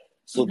bomb.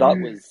 So that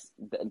was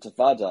the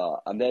Intifada.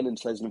 And then in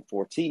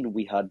 2014,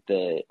 we had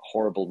the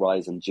horrible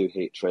rise in Jew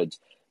hatred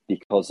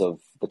because of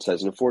the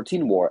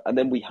 2014 war. And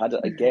then we had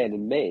it again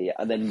in May.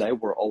 And then now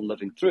we're all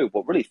living through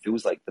what really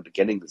feels like the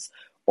beginnings,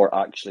 or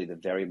actually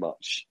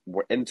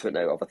we're into it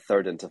now, of a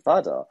third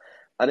Intifada.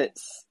 And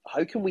it's,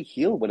 how can we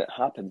heal when it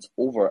happens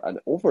over and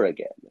over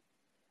again?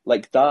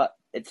 Like that,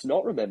 it's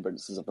not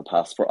remembrances of the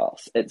past for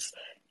us. It's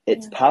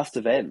past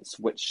events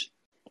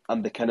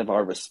and the kind of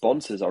our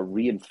responses are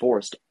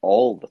reinforced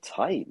all the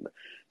time.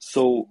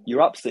 So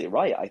you're absolutely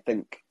right. I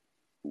think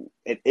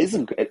it is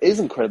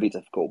incredibly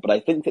difficult, but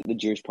I think that the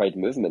Jewish Pride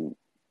movement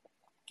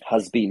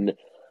has been,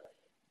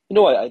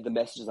 the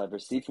messages I've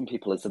received from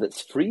people is that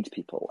it's freed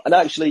people. And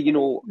actually,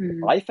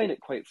 I find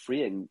it quite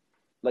freeing.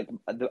 Like,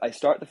 I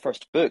start the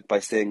first book by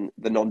saying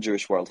the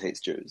non-Jewish world hates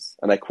Jews.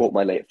 And I quote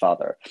my late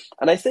father.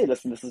 And I say,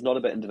 listen, this is not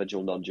about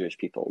individual non-Jewish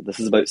people. This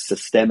is about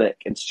systemic,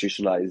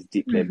 institutionalized,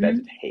 deeply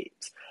embedded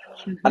hate.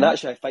 And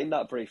actually, I find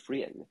that very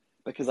freeing,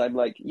 because I'm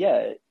like,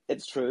 yeah,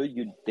 it's true.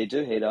 They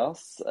do hate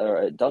us, or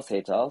it does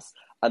hate us,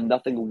 and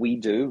nothing we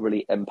do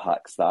really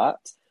impacts that.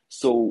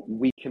 So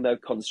we can now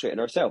concentrate on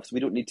ourselves. We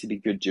don't need to be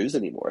good Jews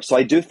anymore. So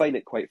I do find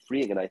it quite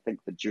freeing, and I think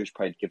the Jewish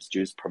Pride gives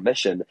Jews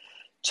permission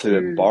to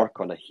embark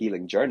on a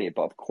healing journey.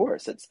 But of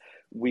course,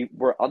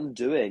 we're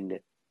undoing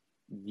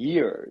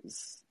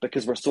years,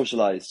 because we're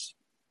socialized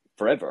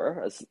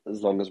forever, as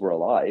long as we're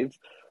alive.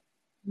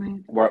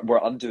 Right. We're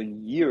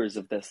undoing years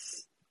of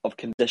this, of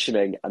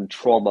conditioning and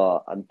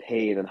trauma and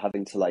pain, and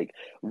having to like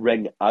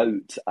wring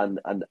out and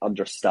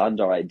understand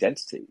our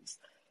identities.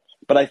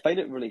 But I find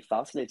it really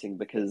fascinating,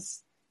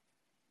 because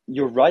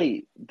you're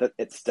right that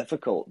it's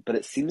difficult, but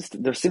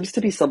there seems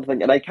to be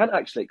something, and I can't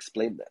actually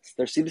explain this.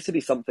 There seems to be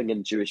something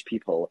in Jewish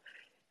people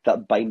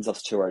that binds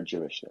us to our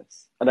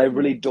Jewishness. And I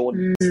really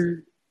don't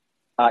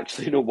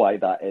actually know why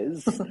that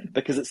is,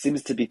 because it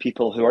seems to be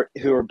people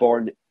who are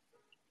born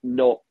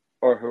not,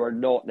 or who are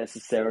not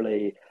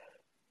necessarily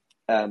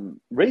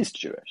raised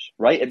Jewish,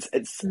 right?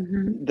 It's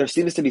there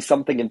seems to be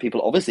something in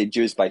people. Obviously,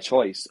 Jews by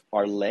choice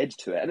are led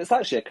to it, and it's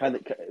actually a kind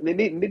of,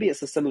 maybe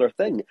it's a similar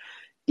thing,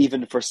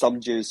 even for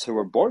some Jews who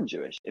are born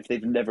Jewish. If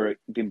they've never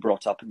been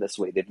brought up in this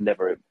way, they've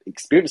never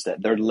experienced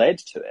it, they're led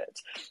to it.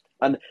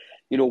 And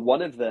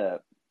one of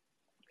the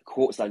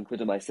quotes I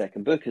include in my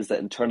second book is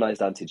that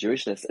internalized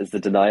anti-Jewishness is the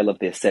denial of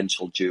the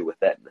essential Jew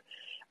within.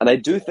 And I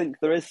do think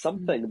there's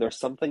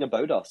something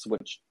about us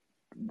which,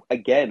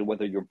 again,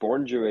 whether you're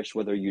born Jewish,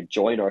 whether you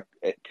join our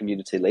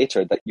community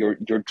later, that you're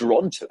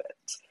drawn to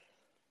it.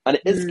 And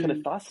it is kind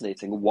of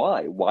fascinating.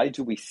 Why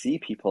do we see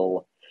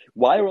people,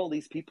 why are all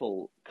these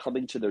people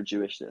coming to their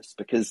Jewishness?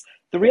 Because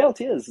the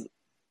reality is,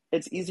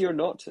 it's easier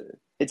not to.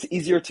 It's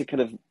easier to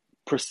kind of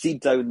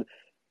proceed down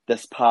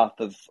this path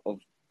of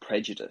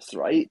prejudice,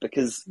 right?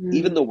 Because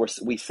even though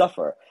we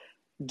suffer,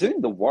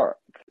 doing the work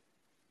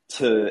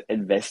to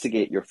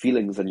investigate your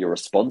feelings and your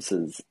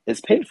responses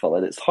is painful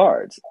and it's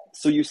hard.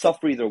 So you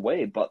suffer either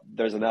way, but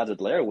there's an added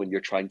layer when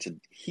you're trying to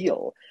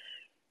heal.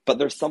 But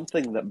there's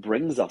something that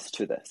brings us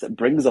to this. It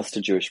brings us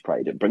to Jewish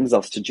pride. It brings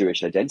us to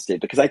Jewish identity,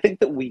 because I think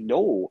that we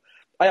know.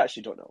 I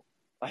actually don't know.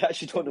 I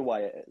actually don't know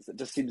why it is. It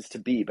just seems to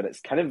be, but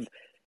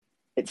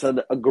it's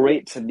a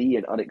great, to me,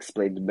 an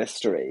unexplained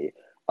mystery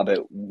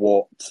about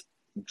what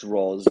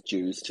draws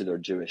Jews to their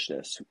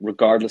Jewishness,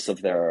 regardless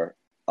of their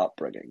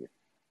upbringing.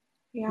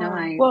 Yeah. No,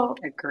 I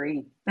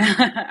agree.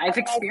 I've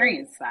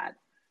experienced that.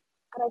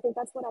 And I think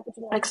that's what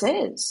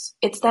epigenetics is.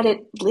 It's that it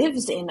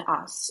lives in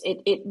us.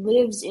 It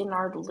lives in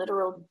our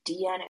literal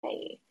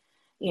DNA,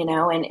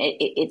 and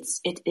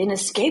it's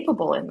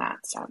inescapable in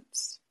that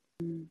sense.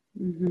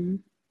 Mm-hmm.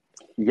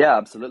 Yeah,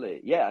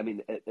 absolutely. Yeah, I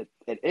mean,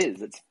 it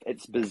is.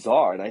 It's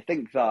bizarre, and I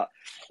think that,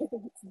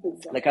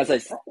 like, as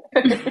it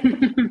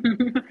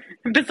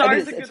Bizarre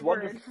is is. a It's good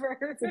wonderful.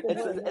 word for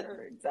It's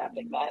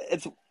examining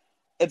that.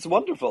 it's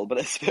wonderful, but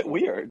it's a bit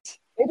weird.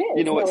 It You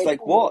is. know, No, it's it like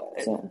totally what,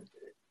 is. So,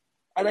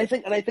 and I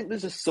think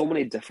there's just so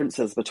many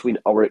differences between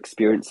our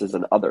experiences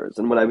and others.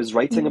 And when I was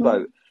writing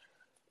about,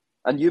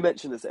 and you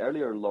mentioned this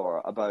earlier,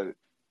 Laura, about,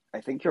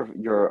 I think your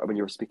when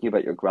you were speaking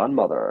about your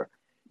grandmother,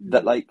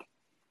 that, like,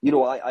 you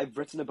know, I've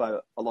written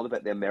about a lot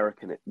about the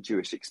American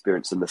Jewish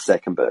experience in the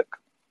second book.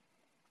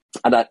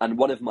 And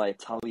one of my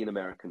Italian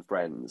American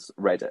friends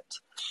read it,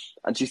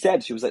 and she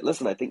was like,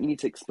 "Listen, I think you need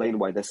to explain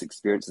why this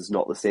experience is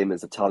not the same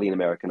as Italian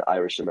American,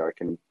 Irish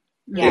American,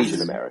 Asian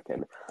yes.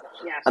 American."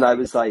 Yes. And I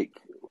was like,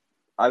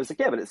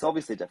 "Yeah, but it's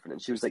obviously different."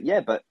 And she was like, "Yeah,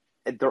 but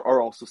there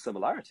are also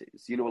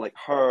similarities. You know, like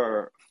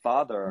her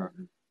father,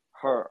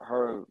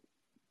 her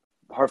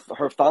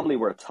her family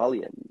were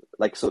Italian,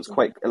 like, so it's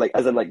quite, like,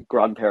 as in, like,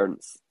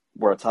 grandparents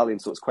were Italian,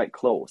 so it's quite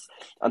close.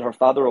 And her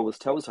father always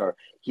tells her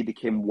he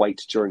became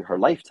white during her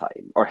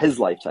lifetime, or his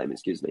lifetime,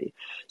 excuse me.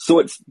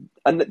 So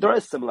and there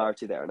is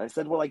similarity there. And I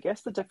said, well, I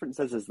guess the difference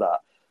is that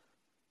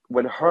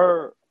when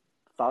her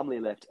family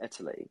left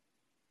Italy,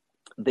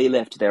 they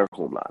left their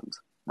homeland,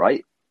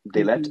 right?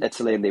 They left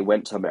Italy and they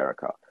went to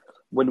America.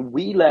 When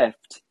we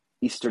left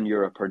Eastern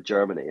Europe or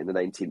Germany in the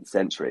 19th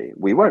century,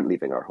 we weren't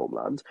leaving our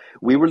homeland.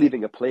 We were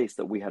leaving a place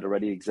that we had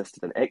already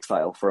existed in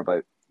exile for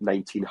about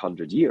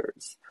 1900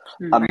 years.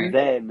 And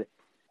then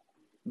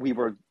we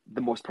were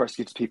the most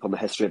persecuted people in the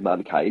history of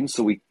mankind.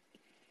 So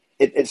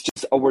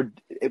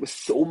it was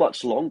so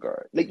much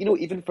longer. Like, you know,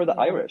 even for the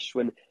Irish,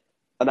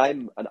 and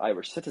I'm an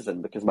Irish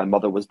citizen because my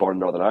mother was born in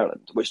Northern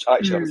Ireland, which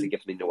actually obviously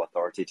gives me no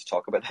authority to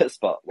talk about this,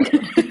 but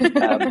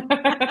whatever.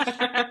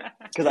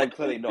 Because I'm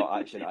clearly not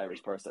actually an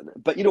Irish person.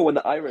 But, you know, when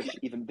the Irish,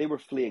 even, they were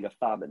fleeing a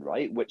famine,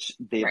 right? Which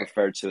they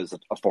referred to as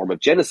a form of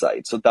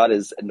genocide. So that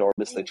is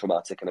enormously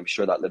traumatic, and I'm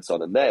sure that lives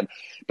on in them.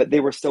 But they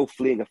were still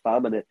fleeing a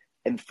famine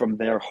from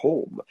their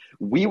home.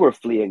 We were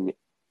fleeing,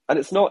 and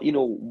it's not, you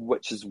know,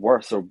 which is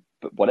worse or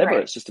whatever,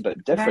 it's just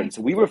about difference.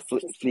 We were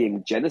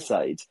fleeing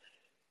genocide,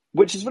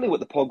 which is really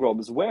what the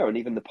pogroms were, and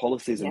even the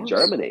policies in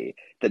Germany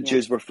that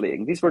Jews were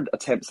fleeing. These were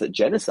attempts at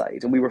genocide,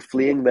 and we were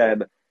fleeing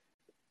them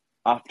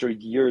after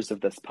years of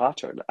this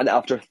pattern and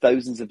after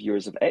thousands of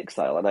years of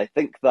exile. And I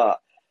think that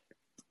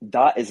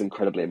is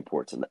incredibly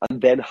important. And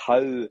then how,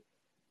 and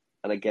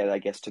again, I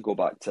guess to go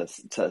back to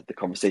the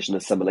conversation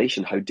of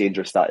assimilation, how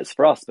dangerous that is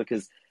for us,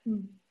 because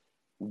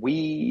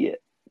we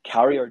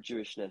carry our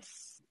Jewishness,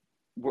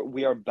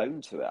 we are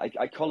bound to it.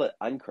 I call it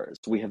anchors.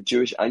 We have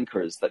Jewish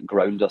anchors that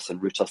ground us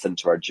and root us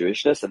into our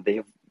Jewishness, and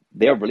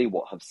they are really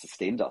what have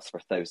sustained us for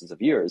thousands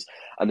of years.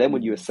 And then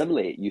when you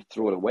assimilate, you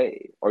throw it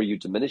away, or you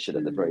diminish it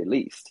at the very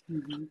least,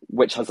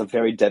 which has a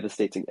very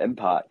devastating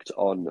impact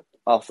on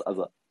us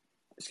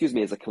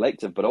as a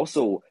collective, but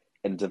also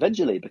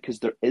individually, because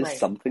there is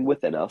something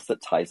within us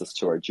that ties us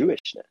to our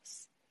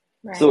Jewishness.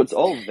 So it's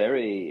all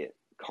very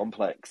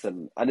complex,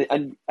 and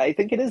I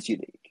think it is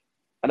unique.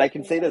 And I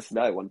can say this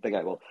now, one thing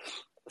I will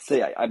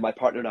say, my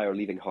partner and I are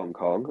leaving Hong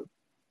Kong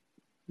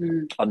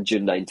on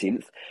June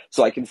 19th.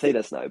 So I can say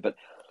this now, but,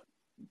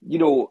 you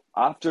know,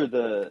 after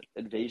the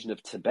invasion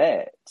of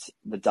Tibet,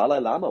 the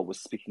Dalai Lama was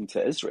speaking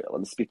to Israel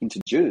and speaking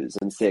to Jews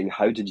and saying,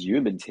 how did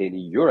you maintain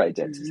your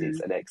identities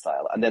in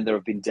exile? And then there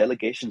have been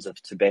delegations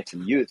of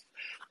Tibetan youth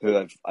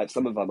who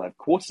some of them I've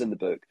quoted in the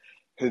book,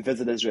 who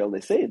visit Israel, and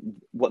they say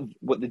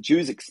what the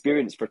Jews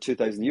experienced for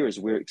 2,000 years,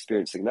 we're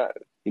experiencing now.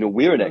 You know,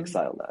 we're in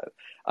exile now,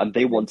 and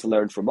they want to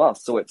learn from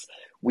us. So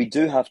we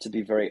do have to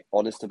be very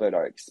honest about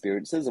our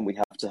experiences, and we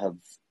have to have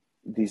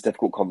these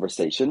difficult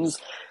conversations,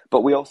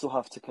 but we also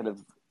have to kind of,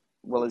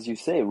 well, as you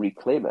say,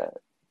 reclaim it.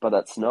 But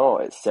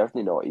it's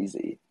certainly not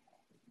easy.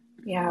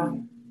 Yeah.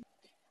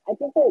 I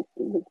think that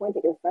the point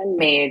that your friend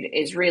made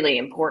is really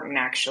important,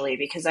 actually,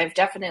 because I've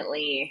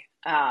definitely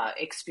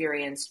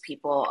experienced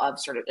people of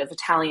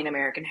Italian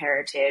American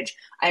heritage,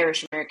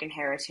 Irish American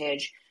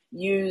heritage,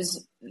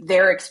 use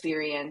their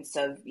experience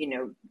of, you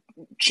know,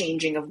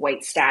 changing of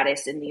white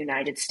status in the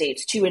United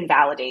States to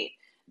invalidate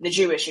the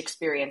Jewish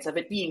experience of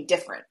it being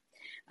different.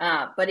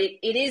 But it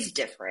is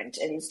different,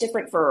 and it's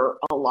different for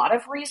a lot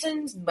of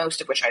reasons,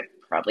 most of which I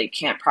probably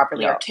can't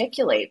properly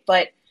articulate.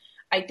 But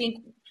I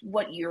think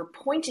what you're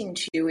pointing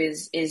to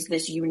is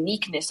this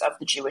uniqueness of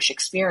the Jewish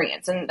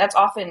experience. And that's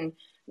often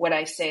what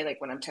I say,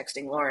 like when I'm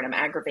texting Lauren, I'm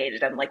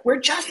aggravated. I'm like, we're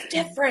just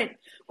different.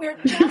 We're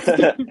just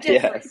different.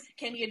 Yes.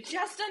 Can you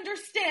just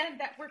understand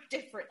that we're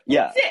different?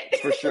 That's That's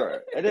it. for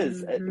sure. It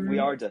is. We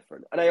are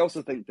different. And I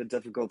also think the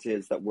difficulty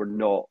is that we're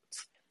not,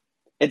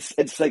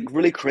 it's like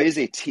really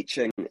crazy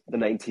teaching the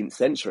 19th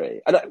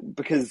century. And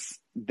because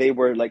they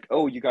were like,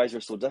 oh, you guys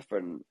are so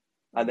different.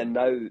 And then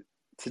now,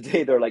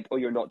 today, they're like, oh,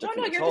 you're not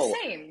different you're at all. the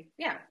same.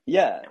 Yeah.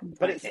 Yeah.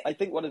 But I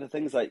think one of the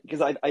things,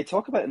 because I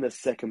talk about in this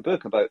second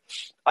book about,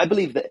 I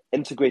believe that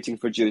integrating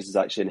for Jews is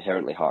actually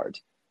inherently hard.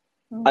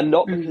 And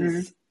not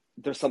because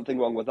there's something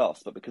wrong with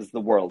us, but because the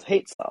world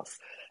hates us.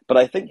 But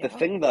I think the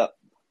thing that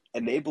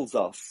enables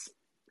us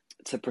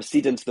to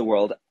proceed into the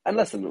world. And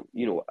listen,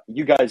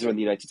 you guys are in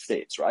the United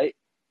States, right?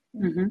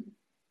 Mm-hmm.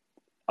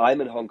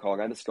 I'm in Hong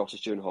Kong. I'm a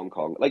Scottish Jew in Hong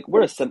Kong. Like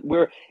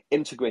we're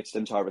integrated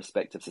into our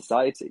respective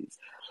societies.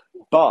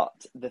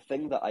 But the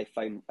thing that I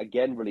find,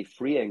 again, really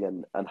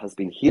freeing and has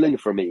been healing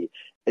for me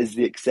is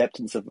the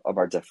acceptance of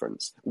our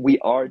difference. We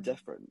are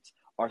different.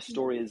 Our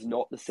story is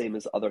not the same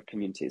as other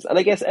communities. And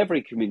I guess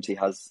every community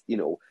has,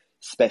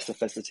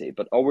 specificity,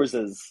 but ours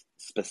is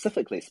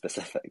specifically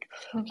specific.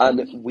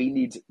 And we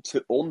need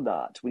to own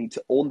that. We need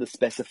to own the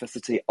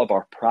specificity of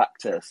our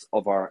practice,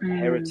 of our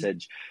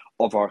heritage,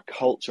 of our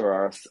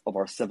culture, of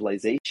our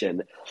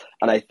civilization.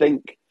 And I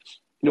think,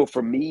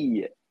 for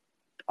me,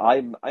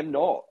 I'm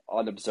not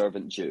an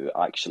observant Jew,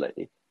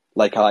 actually.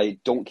 Like, I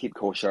don't keep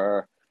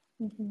kosher.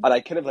 And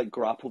I kind of like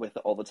grapple with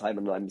it all the time,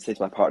 and I'm saying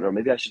to my partner,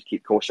 maybe I should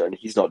keep kosher, and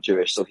he's not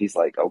Jewish, so he's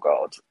like, oh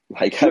God,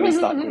 like, how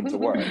is that going to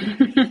work?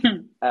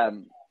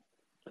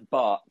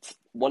 But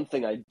one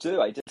thing I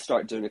did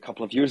start doing a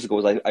couple of years ago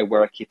is I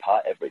wear a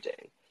kippah every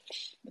day.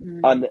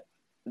 And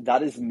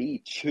that is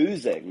me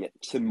choosing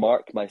to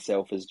mark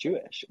myself as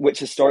Jewish, which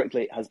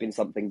historically has been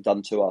something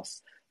done to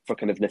us for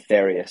kind of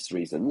nefarious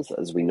reasons,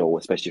 as we know,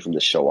 especially from the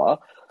Shoah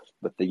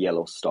with the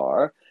yellow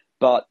star.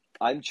 But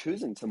I'm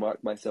choosing to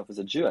mark myself as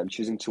a Jew. I'm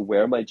choosing to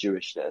wear my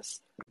Jewishness,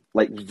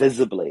 like,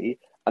 visibly,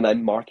 and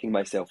I'm marking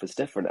myself as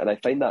different. And I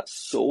find that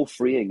so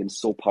freeing and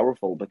so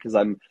powerful, because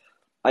I'm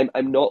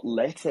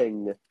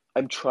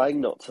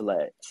trying not to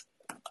let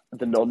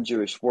the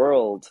non-Jewish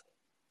world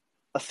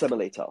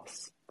assimilate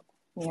us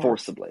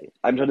forcibly.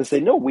 I'm trying to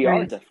say, no, we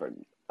are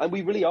different. And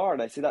we really are.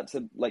 And I say that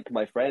to, like,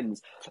 my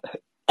friends,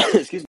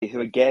 excuse me, who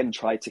again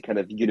try to kind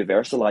of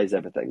universalize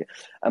everything.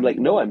 I'm like,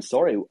 no, I'm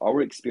sorry.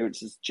 Our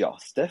experience is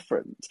just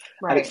different.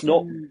 And it's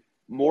not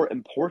more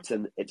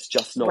important. It's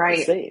just not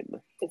the same.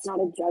 It's not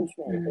a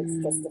judgment.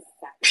 It's just a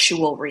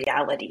Factual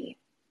reality.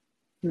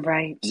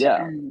 Right.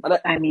 Yeah. And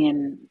I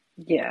mean,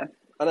 yeah.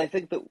 And I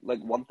think that, like,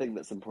 one thing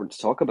that's important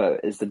to talk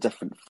about is the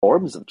different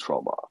forms of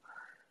trauma.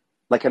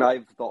 Like, and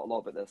I've thought a lot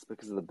about this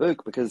because of the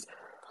book, because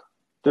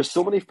there's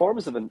so many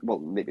forms of, well,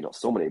 maybe not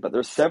so many, but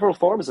there's several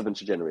forms of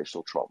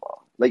intergenerational trauma.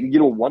 Like,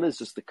 one is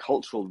just the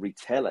cultural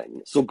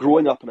retelling. So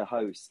growing up in a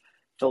house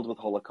filled with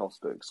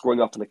Holocaust books, growing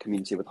up in a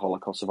community with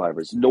Holocaust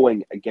survivors,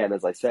 knowing, again,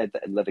 as I said,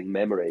 that in living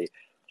memory,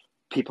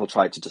 people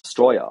tried to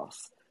destroy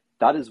us.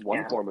 That is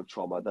one form of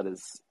trauma that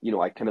is,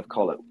 I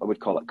would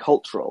call it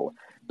cultural.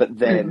 But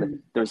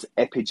then there's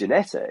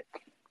epigenetic.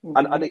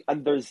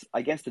 And there's,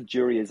 I guess the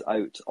jury is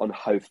out on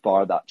how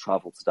far that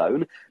travels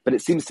down, but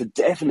it seems to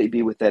definitely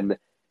be within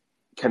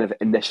kind of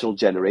initial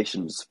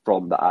generations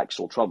from the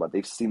actual trauma.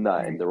 They've seen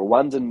that in the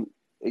Rwandan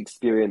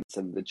experience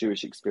and the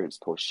Jewish experience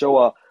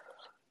post-Shoah.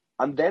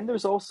 And then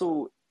there's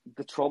also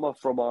the trauma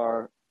from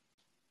our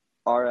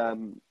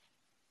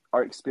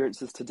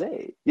experiences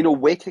today.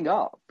 Waking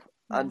up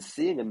and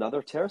seeing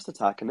another terrorist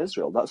attack in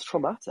Israel, that's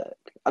traumatic.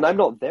 And I'm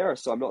not there,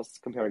 so I'm not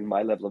comparing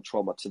my level of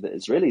trauma to the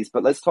Israelis,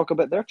 but let's talk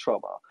about their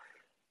trauma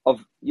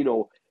of,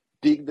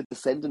 being the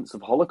descendants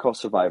of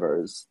Holocaust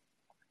survivors,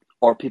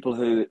 or people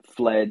who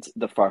fled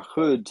the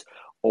Farhud,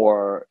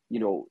 or,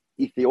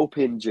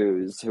 Ethiopian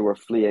Jews who were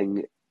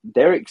fleeing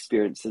their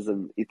experiences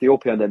in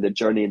Ethiopia and then the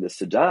journey in the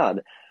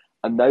Sudan.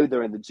 And now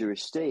they're in the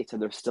Jewish state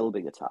and they're still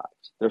being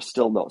attacked. They're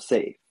still not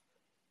safe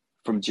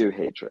from Jew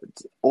hatred.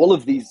 All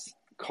of these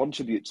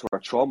contribute to our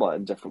trauma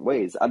in different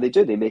ways. And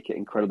they make it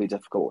incredibly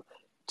difficult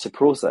to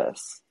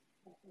process.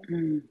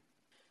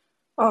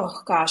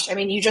 Oh, gosh. I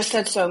mean, you just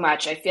said so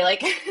much. I feel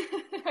like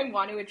I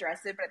want to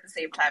address it, but at the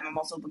same time, I'm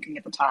also looking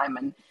at the time,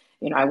 and,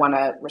 I want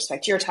to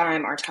respect your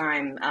time, our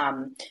time.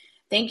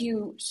 Thank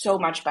you so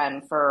much,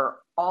 Ben, for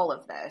all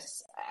of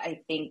this.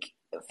 I think,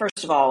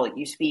 first of all,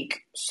 you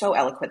speak so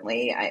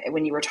eloquently.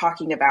 When you were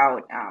talking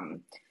about,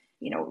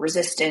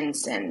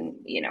 resistance and,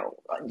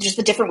 just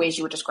the different ways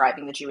you were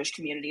describing the Jewish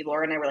community,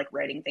 Laura and I were like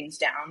writing things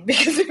down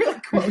because we were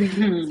like quoting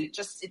things. It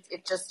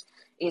just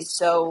is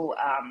so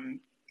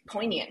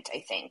poignant,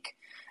 I think.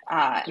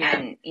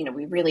 And,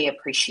 we really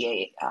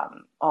appreciate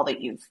all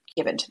that you've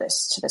given to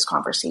this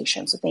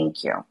conversation. So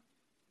thank you.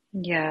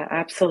 Yeah,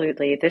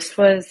 absolutely. This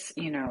was,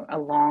 a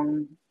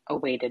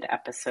long-awaited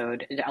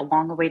episode, a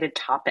long-awaited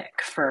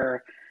topic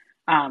for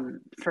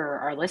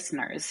our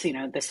listeners.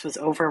 This was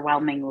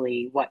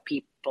overwhelmingly what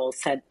people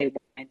said they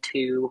wanted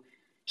to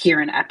hear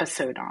an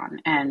episode on.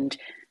 And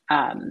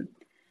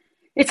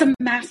it's a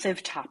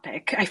massive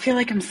topic. I feel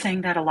like I'm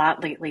saying that a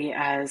lot lately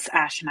as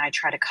Ash and I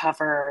try to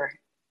cover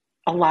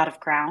a lot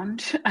of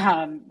ground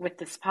with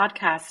this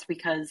podcast,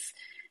 because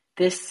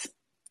this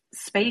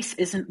space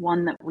isn't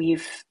one that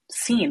we've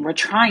seen. We're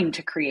trying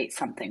to create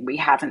something we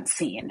haven't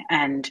seen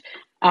and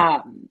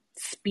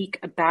speak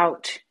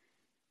about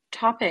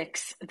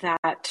topics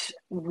that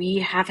we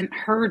haven't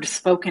heard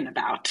spoken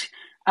about.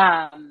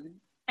 And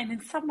in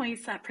some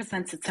ways that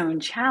presents its own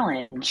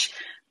challenge,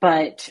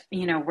 but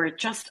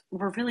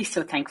we're really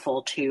so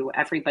thankful to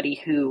everybody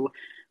who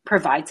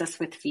provides us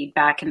with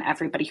feedback and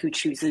everybody who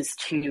chooses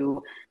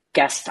to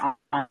guest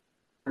on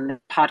the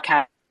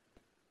podcast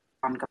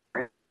on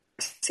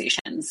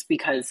conversations,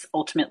 because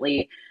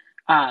ultimately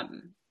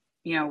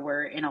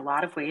we're in a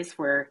lot of ways,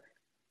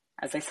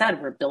 as I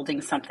said, we're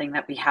building something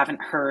that we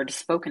haven't heard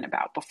spoken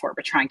about before.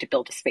 We're trying to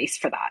build a space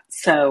for that.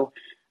 So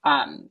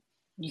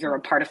you're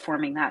a part of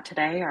forming that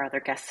today. Our other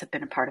guests have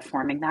been a part of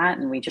forming that,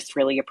 and we just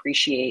really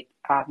appreciate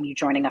you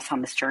joining us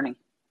on this journey.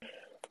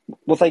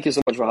 Well, thank you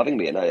so much for having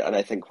me. And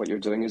I think what you're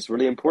doing is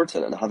really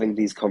important, and having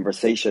these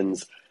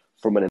conversations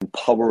from an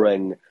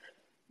empowering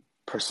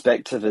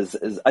perspective is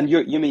and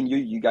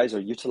you guys are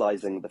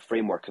utilizing the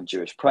framework of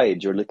Jewish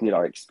pride. You're looking at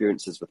our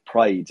experiences with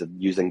pride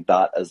and using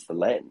that as the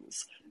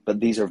lens. But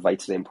these are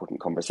vitally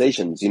important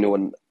conversations,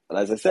 and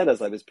as I said,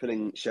 as I was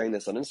sharing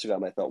this on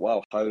Instagram, I thought,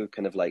 wow, how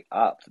kind of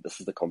apt this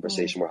is the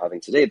conversation we're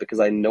having today, because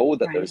I know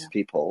that there's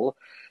people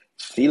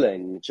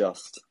feeling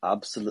just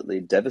absolutely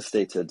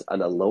devastated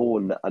and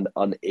alone and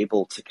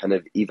unable to kind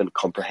of even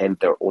comprehend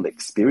their own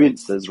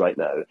experiences right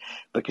now,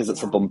 because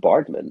it's a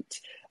bombardment.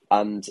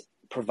 And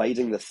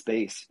providing the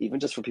space, even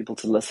just for people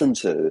to listen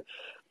to,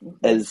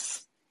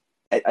 is,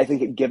 I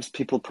think it gives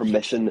people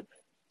permission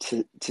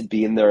to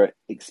be in their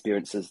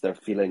experiences, their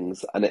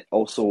feelings, and it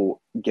also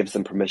gives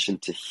them permission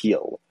to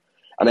heal.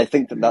 And I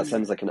think that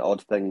sounds like an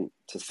odd thing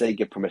to say,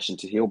 give permission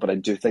to heal, but I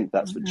do think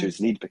that's what Jews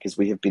need, because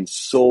we have been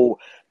so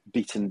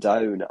beaten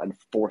down and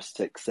forced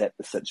to accept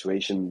the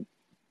situation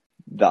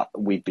that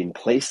we've been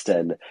placed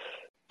in,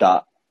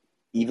 that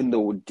even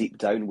though deep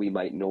down we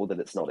might know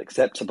that it's not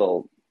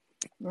acceptable,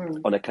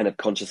 on a kind of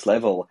conscious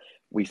level,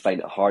 we find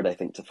it hard, I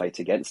think, to fight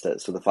against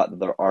it. So the fact that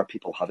there are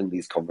people having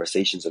these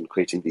conversations and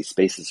creating these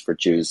spaces for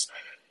Jews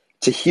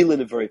to heal in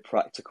a very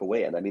practical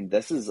way. And I mean,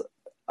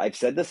 I've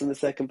said this in the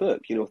second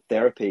book,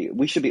 therapy,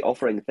 we should be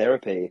offering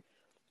therapy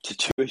to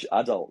Jewish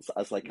adults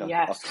as a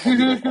communal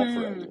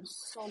offering.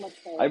 So much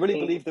therapy. I really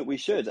believe that we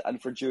should.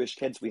 And for Jewish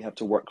kids, we have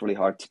to work really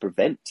hard to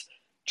prevent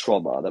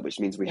trauma,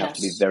 which means we have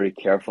to be very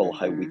careful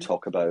how we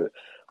talk about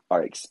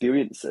our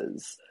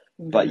experiences.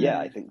 But yeah,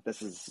 I think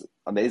this is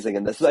amazing.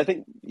 And this is, I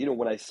think,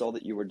 when I saw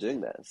that you were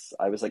doing this,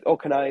 I was like, oh,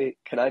 can I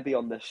be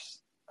on this?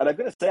 And I'm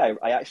going to say,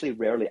 I actually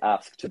rarely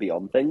ask to be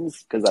on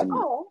things, because I'm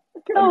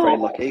very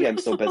lucky. I'm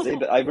so busy,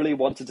 but I really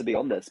wanted to be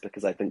on this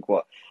because I think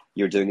what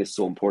you're doing is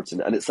so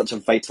important. And it's such a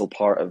vital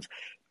part of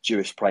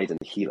Jewish pride and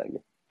healing.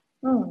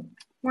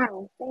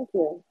 Wow, thank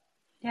you.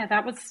 Yeah,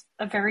 that was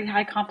a very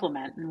high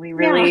compliment. And we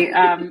really,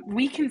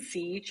 we can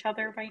see each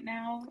other right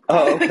now.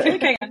 Oh, okay. I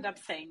think I end up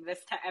saying this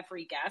to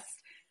every guest.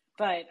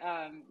 But,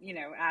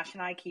 Ash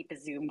and I keep a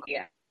Zoom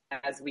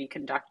as we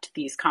conduct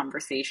these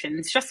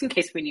conversations, just in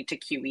case we need to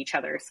cue each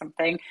other or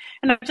something.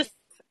 And I just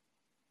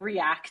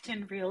react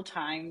in real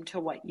time to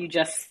what you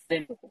just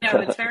said.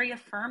 It's very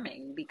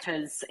affirming,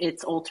 because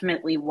it's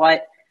ultimately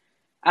what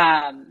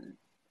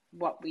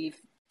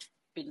we've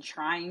been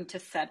trying to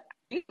set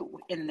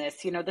in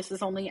this. This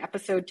is only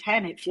episode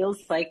 10. It feels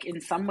like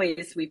in some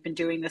ways we've been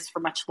doing this for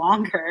much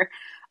longer.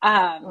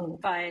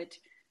 But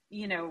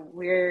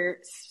we're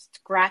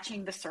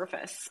scratching the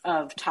surface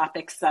of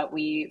topics that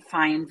we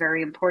find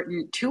very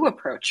important to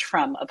approach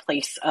from a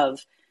place of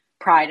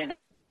pride.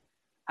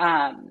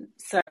 And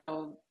so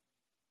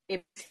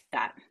it's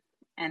that,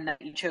 and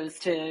that you chose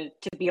to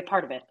be a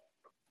part of it.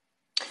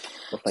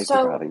 Well, thank you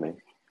for having me.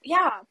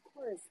 Yeah, of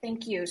course.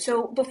 Thank you.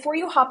 So before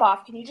you hop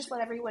off, can you just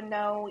let everyone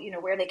know,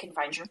 where they can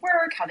find your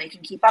work, how they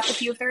can keep up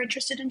with you if they're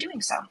interested in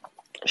doing so?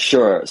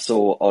 Sure.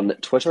 So on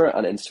Twitter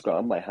and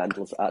Instagram, my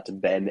handle's at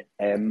Ben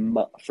M.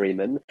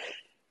 Freeman.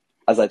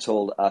 As I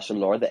told Ash and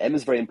Laura, the M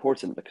is very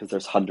important because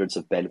there's hundreds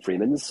of Ben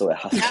Freemans, so it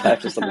has to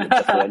have something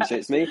that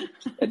differentiates me.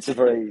 It's a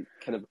very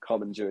kind of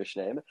common Jewish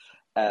name.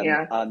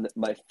 And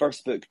my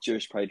first book,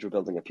 Jewish Pride,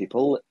 Rebuilding a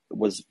People,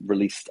 was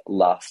released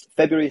last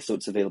February, so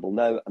it's available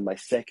now. And my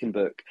second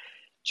book,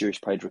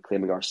 Jewish Pride,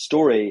 Reclaiming Our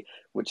Story,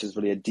 which is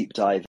really a deep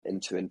dive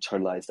into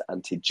internalized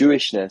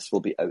anti-Jewishness,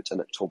 will be out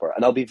in October.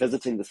 And I'll be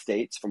visiting the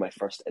States for my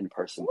first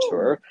in-person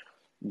tour.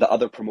 The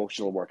other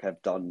promotional work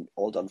I've done,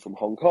 all done from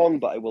Hong Kong,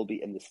 but I will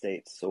be in the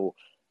States, so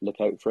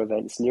look out for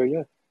events near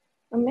you.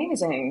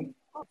 Amazing.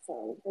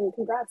 Awesome. And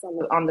congrats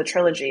on the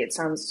trilogy. It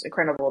sounds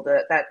incredible.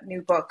 That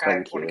new book, I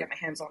want to get my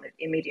hands on it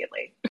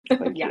immediately.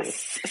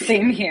 Yes,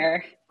 same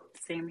here.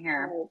 Same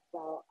here. Right,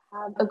 well,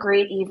 have a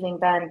great evening,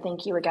 Ben.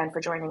 Thank you again for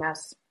joining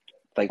us.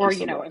 Thank you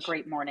so much. A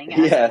great morning,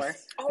 as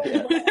yes.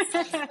 it were.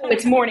 Yes.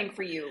 It's morning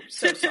for you.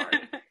 So sorry.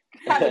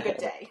 Have a good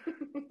day.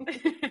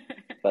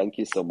 Thank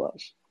you so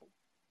much.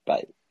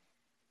 Bye.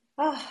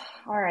 Oh,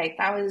 all right.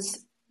 That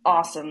was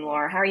awesome,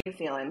 Laura. How are you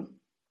feeling?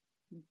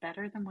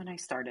 Better than when I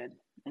started,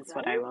 is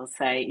what I will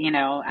say.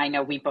 I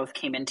know we both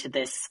came into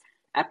this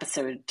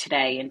episode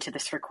today, into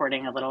this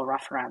recording, a little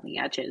rough around the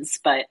edges,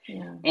 but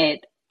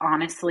it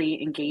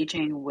honestly,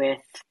 engaging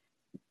with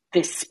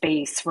this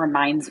space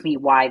reminds me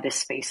why this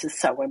space is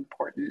so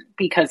important,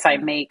 because I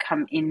may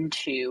come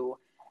into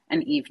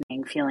an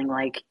evening feeling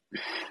like,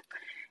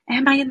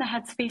 am I in the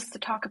headspace to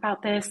talk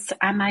about this?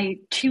 Am I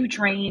too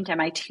drained? Am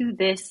I too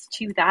this,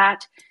 too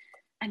that?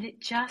 And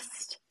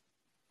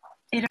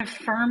it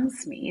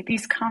affirms me.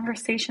 These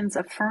conversations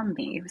affirm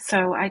me.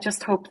 So I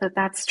just hope that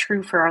that's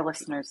true for our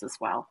listeners as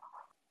well.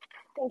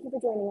 Thank you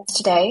for joining us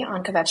today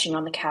on Kvetching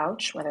on the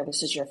Couch, whether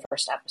this is your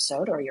first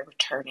episode or you're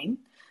returning.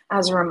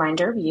 As a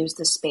reminder, we use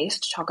this space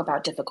to talk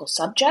about difficult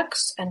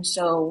subjects, and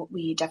so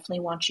we definitely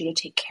want you to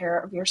take care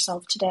of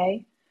yourself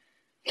today.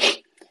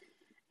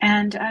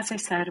 And as I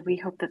said, we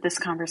hope that this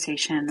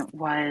conversation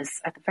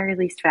was at the very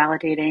least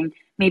validating,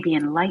 maybe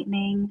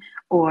enlightening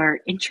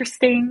or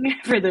interesting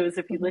for those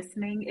of you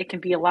listening. It can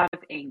be a lot of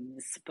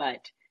things,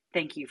 but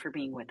thank you for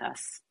being with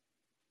us.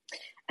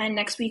 And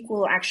next week,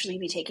 we'll actually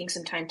be taking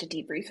some time to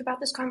debrief about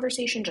this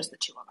conversation, just the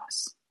two of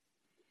us.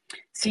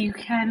 So you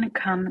can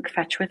come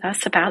fetch with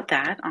us about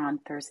that on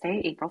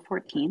Thursday, April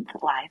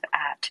 14th, live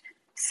at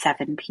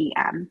 7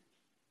 p.m.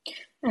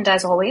 And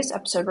as always,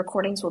 episode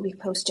recordings will be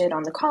posted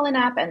on the Callin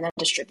app and then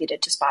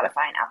distributed to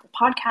Spotify and Apple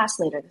Podcasts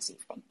later this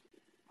evening.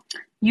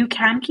 You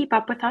can keep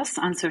up with us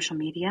on social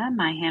media.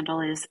 My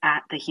handle is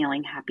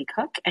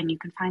 @TheHealingHappyCook, and you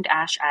can find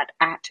Ash at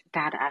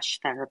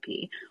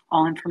 @DadAshTherapy.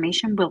 All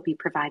information will be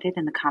provided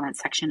in the comment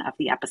section of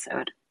the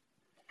episode.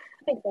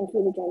 Big thank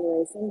you to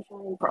January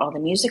Sunshine For all the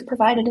music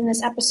provided in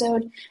this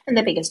episode, and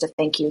the biggest of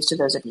thank yous to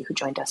those of you who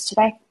joined us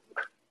today.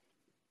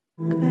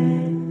 Clenching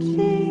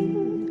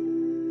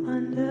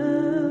on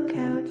the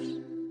couch.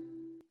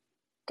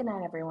 Good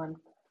night, everyone.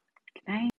 Good night.